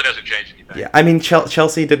 Yeah, like, it really doesn't change anything. Yeah, I mean,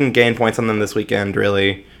 Chelsea didn't gain points on them this weekend,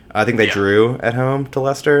 really. I think they drew at home to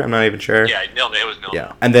Leicester. I'm not even sure. Yeah, it was 0-0.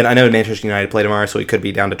 Yeah, and then I know Manchester United play tomorrow, so it could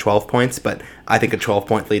be down to 12 points, but I think a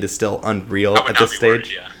 12-point lead is still unreal at this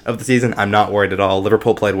stage of the season. I'm not worried at all.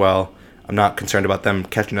 Liverpool played well. I'm not concerned about them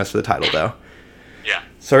catching us for the title, though. Yeah.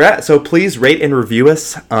 So please rate and review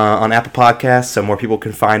us on Apple Podcasts so more people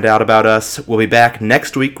can find out about us. We'll be back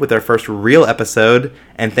next week with our first real episode,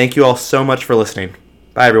 and thank you all so much for listening.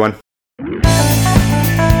 Bye, everyone.